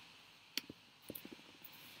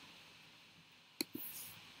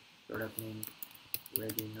 product name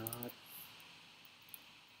webinar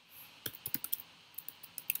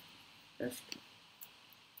test.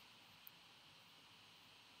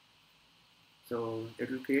 So it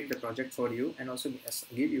will create the project for you and also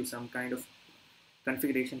give you some kind of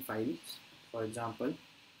configuration files. For example,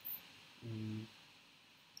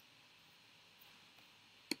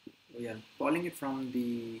 we are calling it from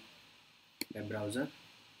the web browser.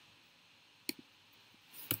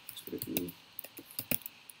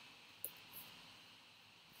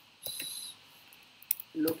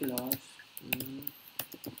 Localhost,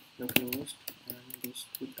 localhost, and this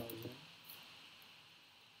 2000.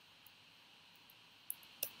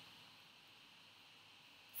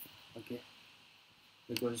 Okay,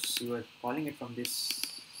 because you are calling it from this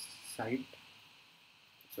site,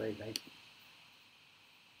 so I write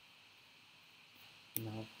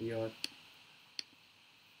now here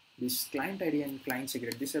this client ID and client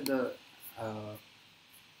secret. These are the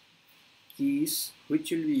keys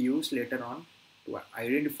which will be used later on to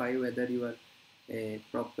identify whether you are a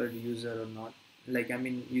proper user or not. Like, I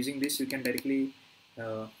mean, using this you can directly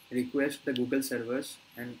request the Google servers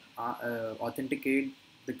and authenticate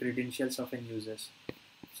the credentials of end users.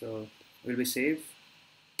 So we'll be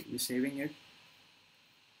saving it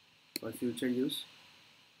for future use.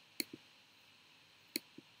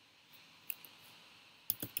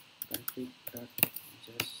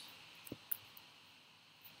 Config.just.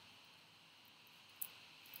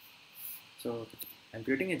 So I'm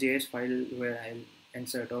creating a JS file where I'll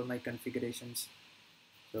insert all my configurations.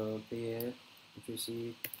 So here, if you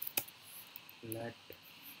see, let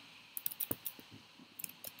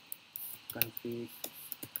config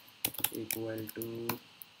equal to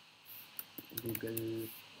Google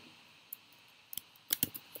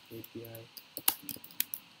API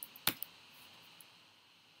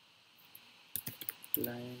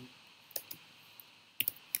client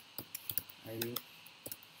ID.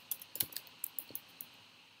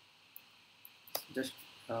 Just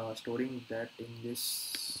storing that in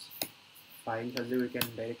this file, so we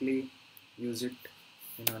can directly use it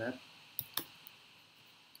in our app.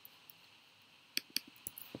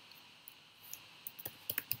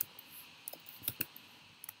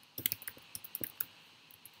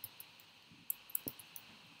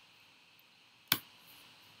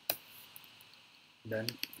 Then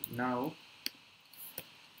now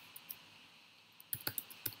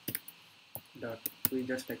we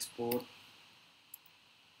just export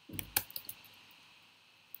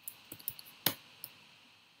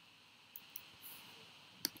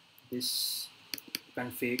this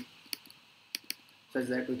config such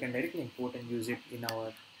that we can directly import and use it in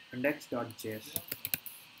our index.js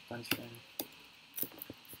constant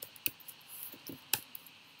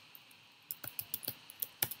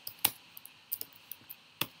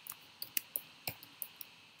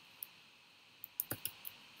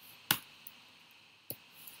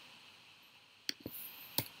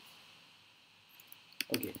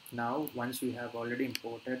Now once we have already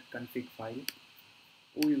imported config file,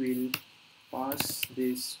 we will pass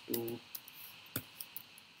this to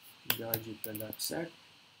Joeygql.set.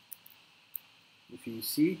 If you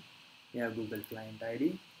see, we have Google client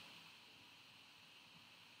ID,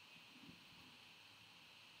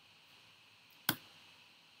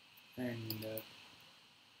 and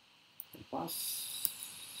pass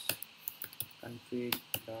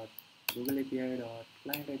config.google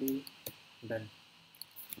API.client ID. Done.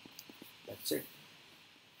 That's it.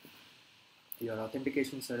 Your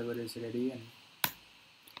authentication server is ready, and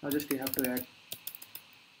now just you have to add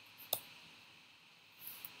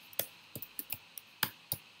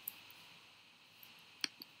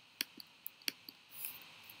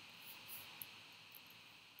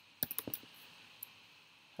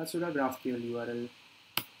Hasura Graphql URL,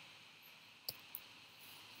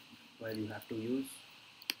 where you have to use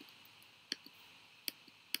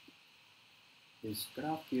this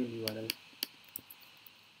Graphql URL.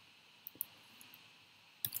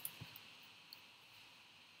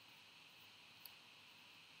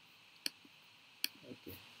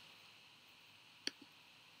 Okay.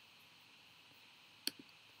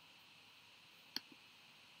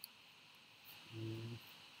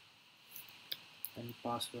 And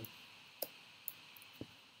password.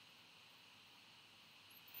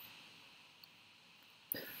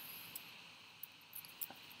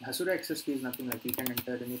 Hasura access key is nothing like you can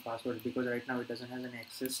enter any password, because right now it doesn't have any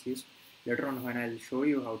access keys. Later on, when I'll show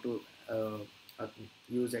you how to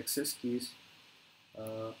use access keys,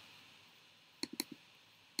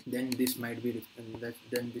 then this might be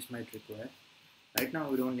then this might require. Right now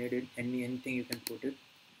we don't need it. Anything you can put it,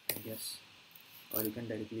 I guess, or you can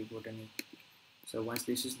directly put any. So once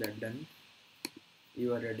this is done,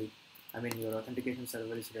 you are ready. I mean, your authentication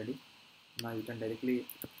server is ready. Now you can directly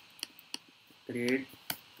create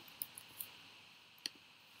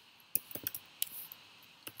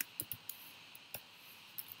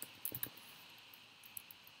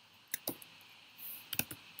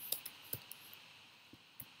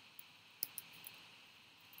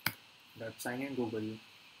that sign in Google.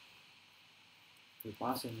 You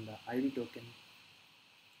pass in the ID token,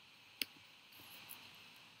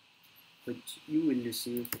 which you will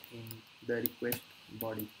receive in the request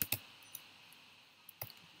body.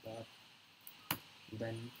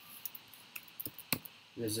 Then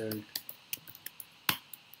result.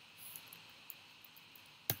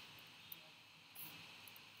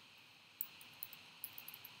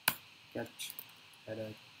 Catch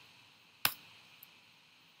error.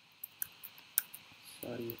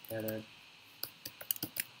 Error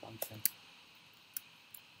function.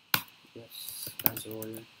 Yes,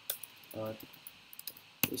 console or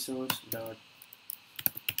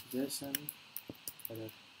resource.json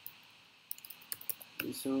error.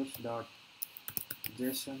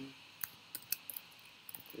 Resource.json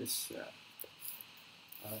is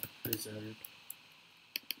result.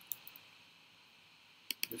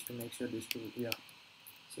 Just to make sure these two, yeah.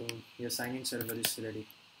 So your sign-in server is ready.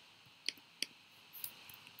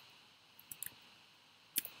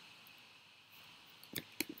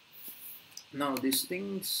 Now these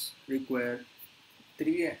things require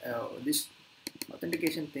this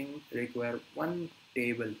authentication thing require one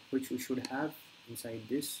table, which we should have inside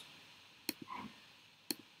this.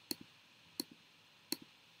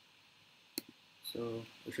 So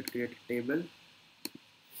we should create a table,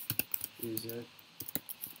 user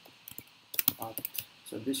auth.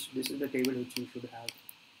 So this is the table which you should have.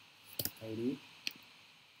 ID.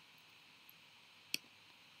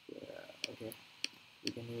 Okay,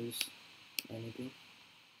 you can use anything.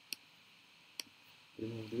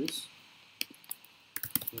 Remove this.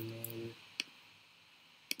 Email,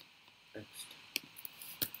 text,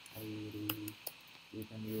 ID. You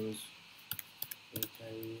can use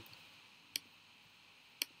HI.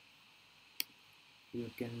 You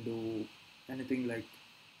can do anything like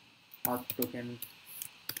auth token.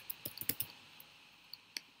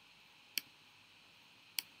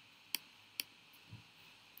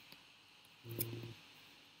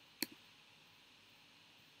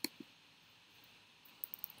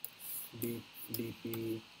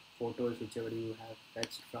 DP, photos, whichever you have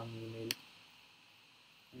fetched from email,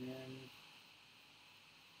 and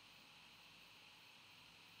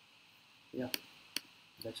yeah,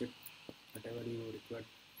 that's it, whatever you require.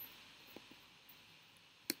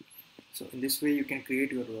 So in this way you can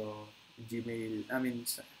create your Gmail,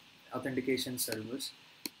 authentication servers.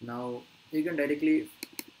 Now you can directly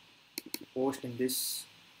post in this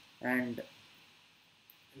and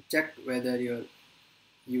check whether your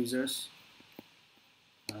users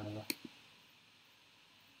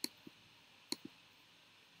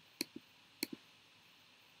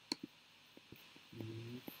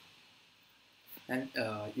and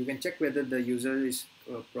you can check whether the user is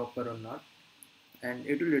proper or not, and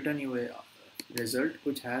it will return you a result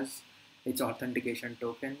which has its authentication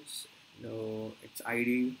tokens, its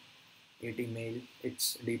ID, its email,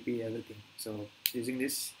 its DP, everything. So using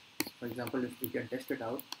this, for example, if we can test it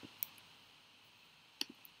out.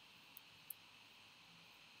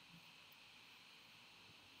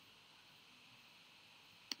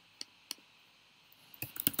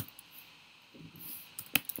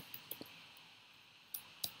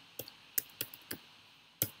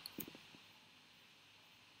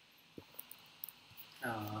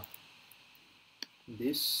 Uh,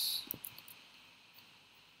 this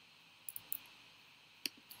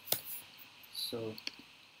so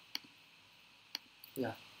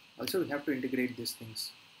yeah, also we have to integrate these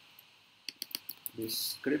things, this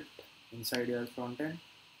script inside your front end.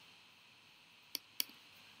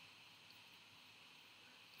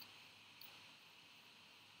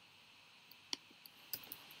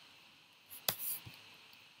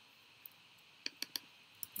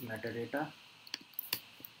 Metadata,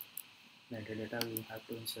 we have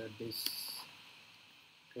to insert this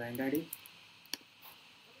client ID.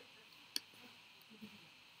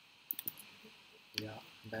 Yeah,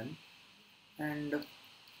 done. And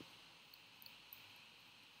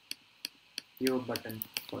your button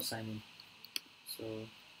for signing. So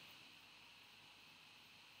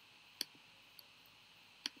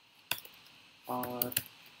or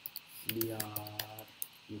DR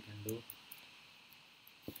you can do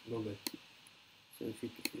Google. So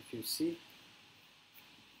if you see,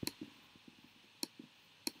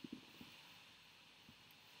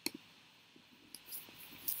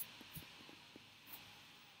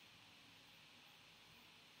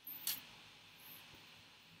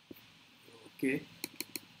 okay,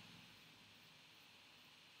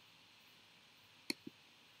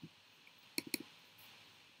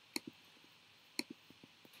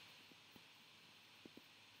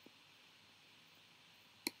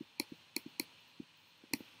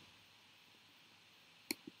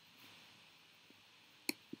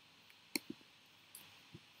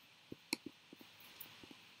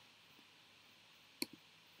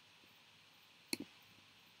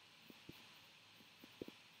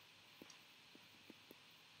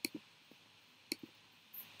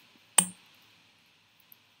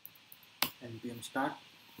 npm start.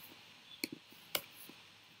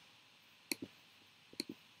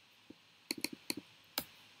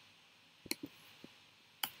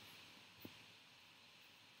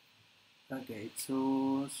 Okay, it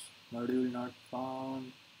shows module not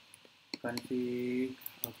found, config.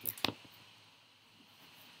 Okay,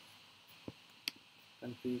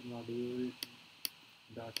 config module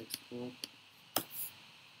dot export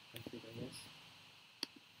config, I guess.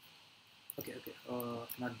 Okay,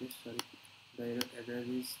 not this, sorry. The error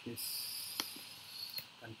is this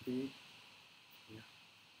config. Yeah.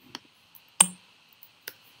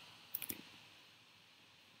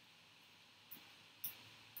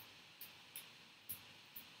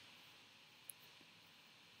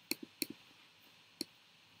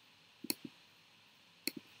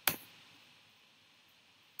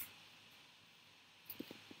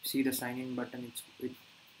 See the sign in button, it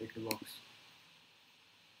works.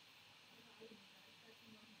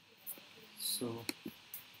 So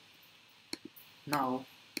now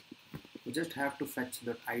we just have to fetch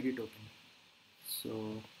the ID token.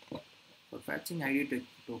 So for fetching ID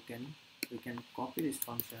token, we can copy this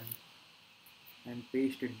function and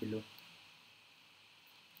paste it below.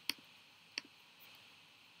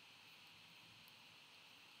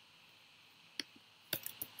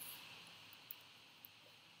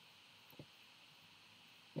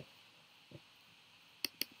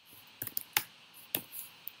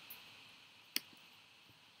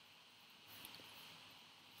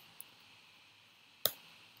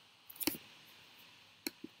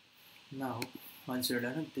 Now, once you're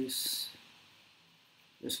done with this,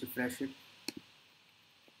 just refresh it.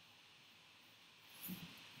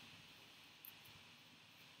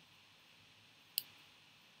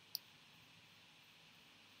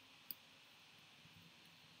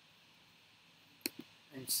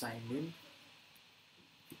 And sign in.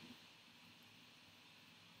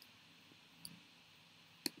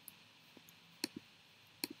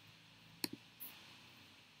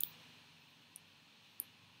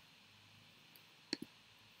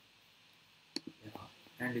 Yeah.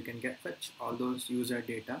 And you can fetch all those user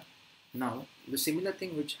data. Now, the similar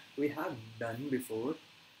thing which we have done before,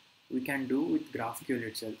 we can do with GraphQL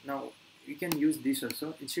itself. Now, you can use this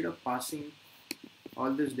also. Instead of passing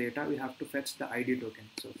all this data, we have to fetch the ID token.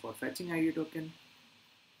 So for fetching ID token,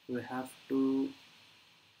 we have to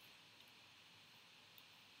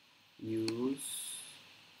use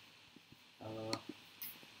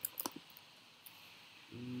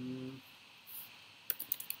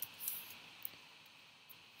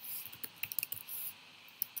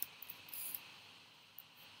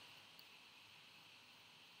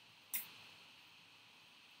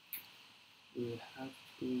we have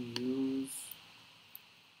to use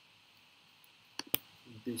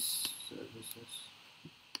this services.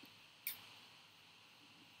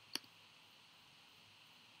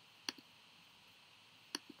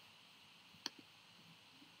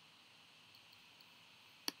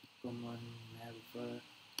 Common never.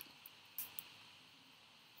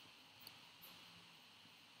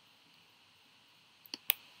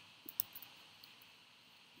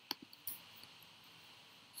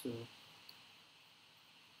 So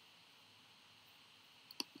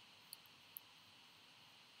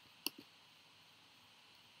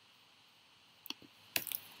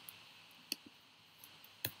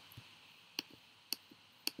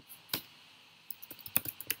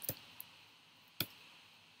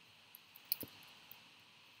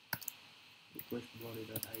request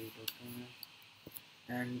body.id token,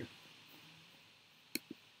 and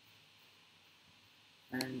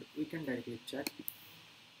we can directly check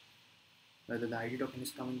whether the ID token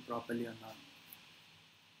is coming properly or not.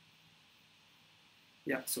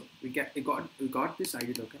 Yeah, so we got this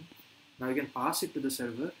ID token. Now we can pass it to the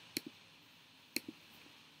server.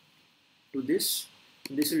 To this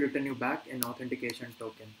will return you back an authentication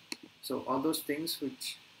token. So all those things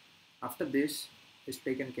which after this is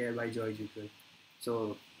taken care by Joeygql.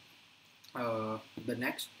 So the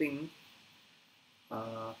next thing,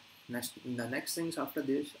 the next things after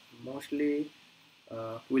this mostly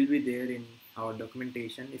will be there in our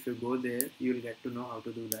documentation. If you go there, you'll get to know how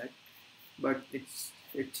to do that. But it's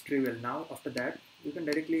trivial. Now after that, you can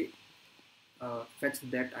directly fetch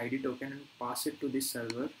that ID token and pass it to this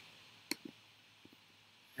server,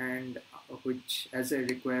 and which as a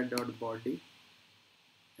required body.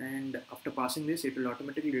 And after passing this, it will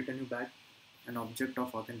automatically return you back an object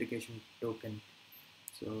of authentication token.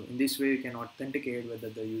 So in this way, you can authenticate whether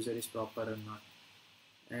the user is proper or not.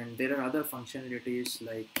 And there are other functionalities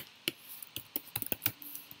like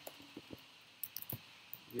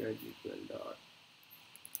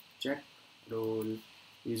Joeygql.check role,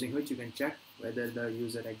 using which you can check whether the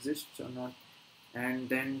user exists or not, and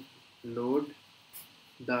then load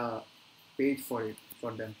the page for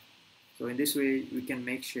them. So in this way, we can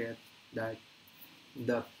make sure that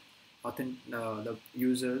the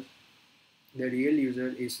user, the real user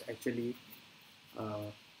is actually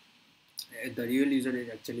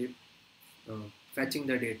fetching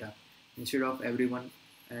the data instead of everyone,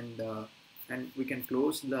 and we can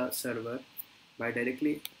close the server by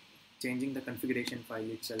directly changing the configuration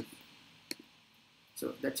file itself.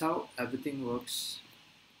 So that's how everything works,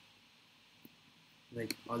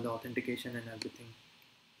 like all the authentication and everything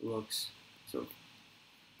works. So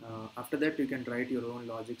after that, you can write your own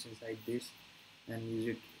logics inside this and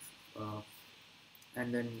use it,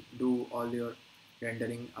 and then do all your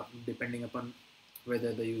rendering up depending upon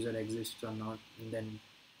whether the user exists or not. And then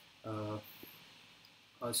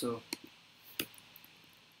also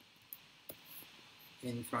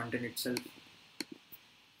in front end itself,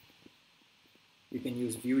 you can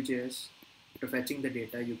use Vuejs. After fetching the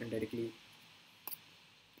data, you can directly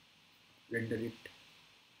render it.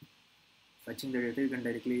 Fetching the data, you can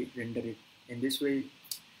directly render it. In this way,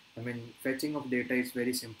 I mean, fetching of data is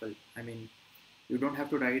very simple. I mean, you don't have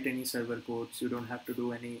to write any server codes, you don't have to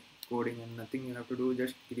do any coding and nothing. You have to do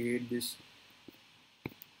just create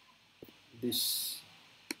this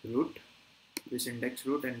root, this index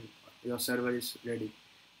root, and your server is ready.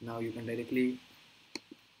 Now you can directly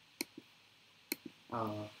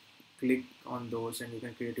click on those, and you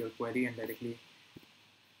can create your query and directly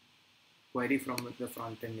query from the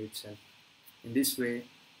front end itself. In this way,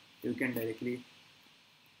 you can directly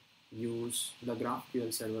use the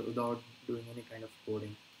GraphQL server without doing any kind of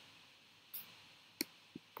coding.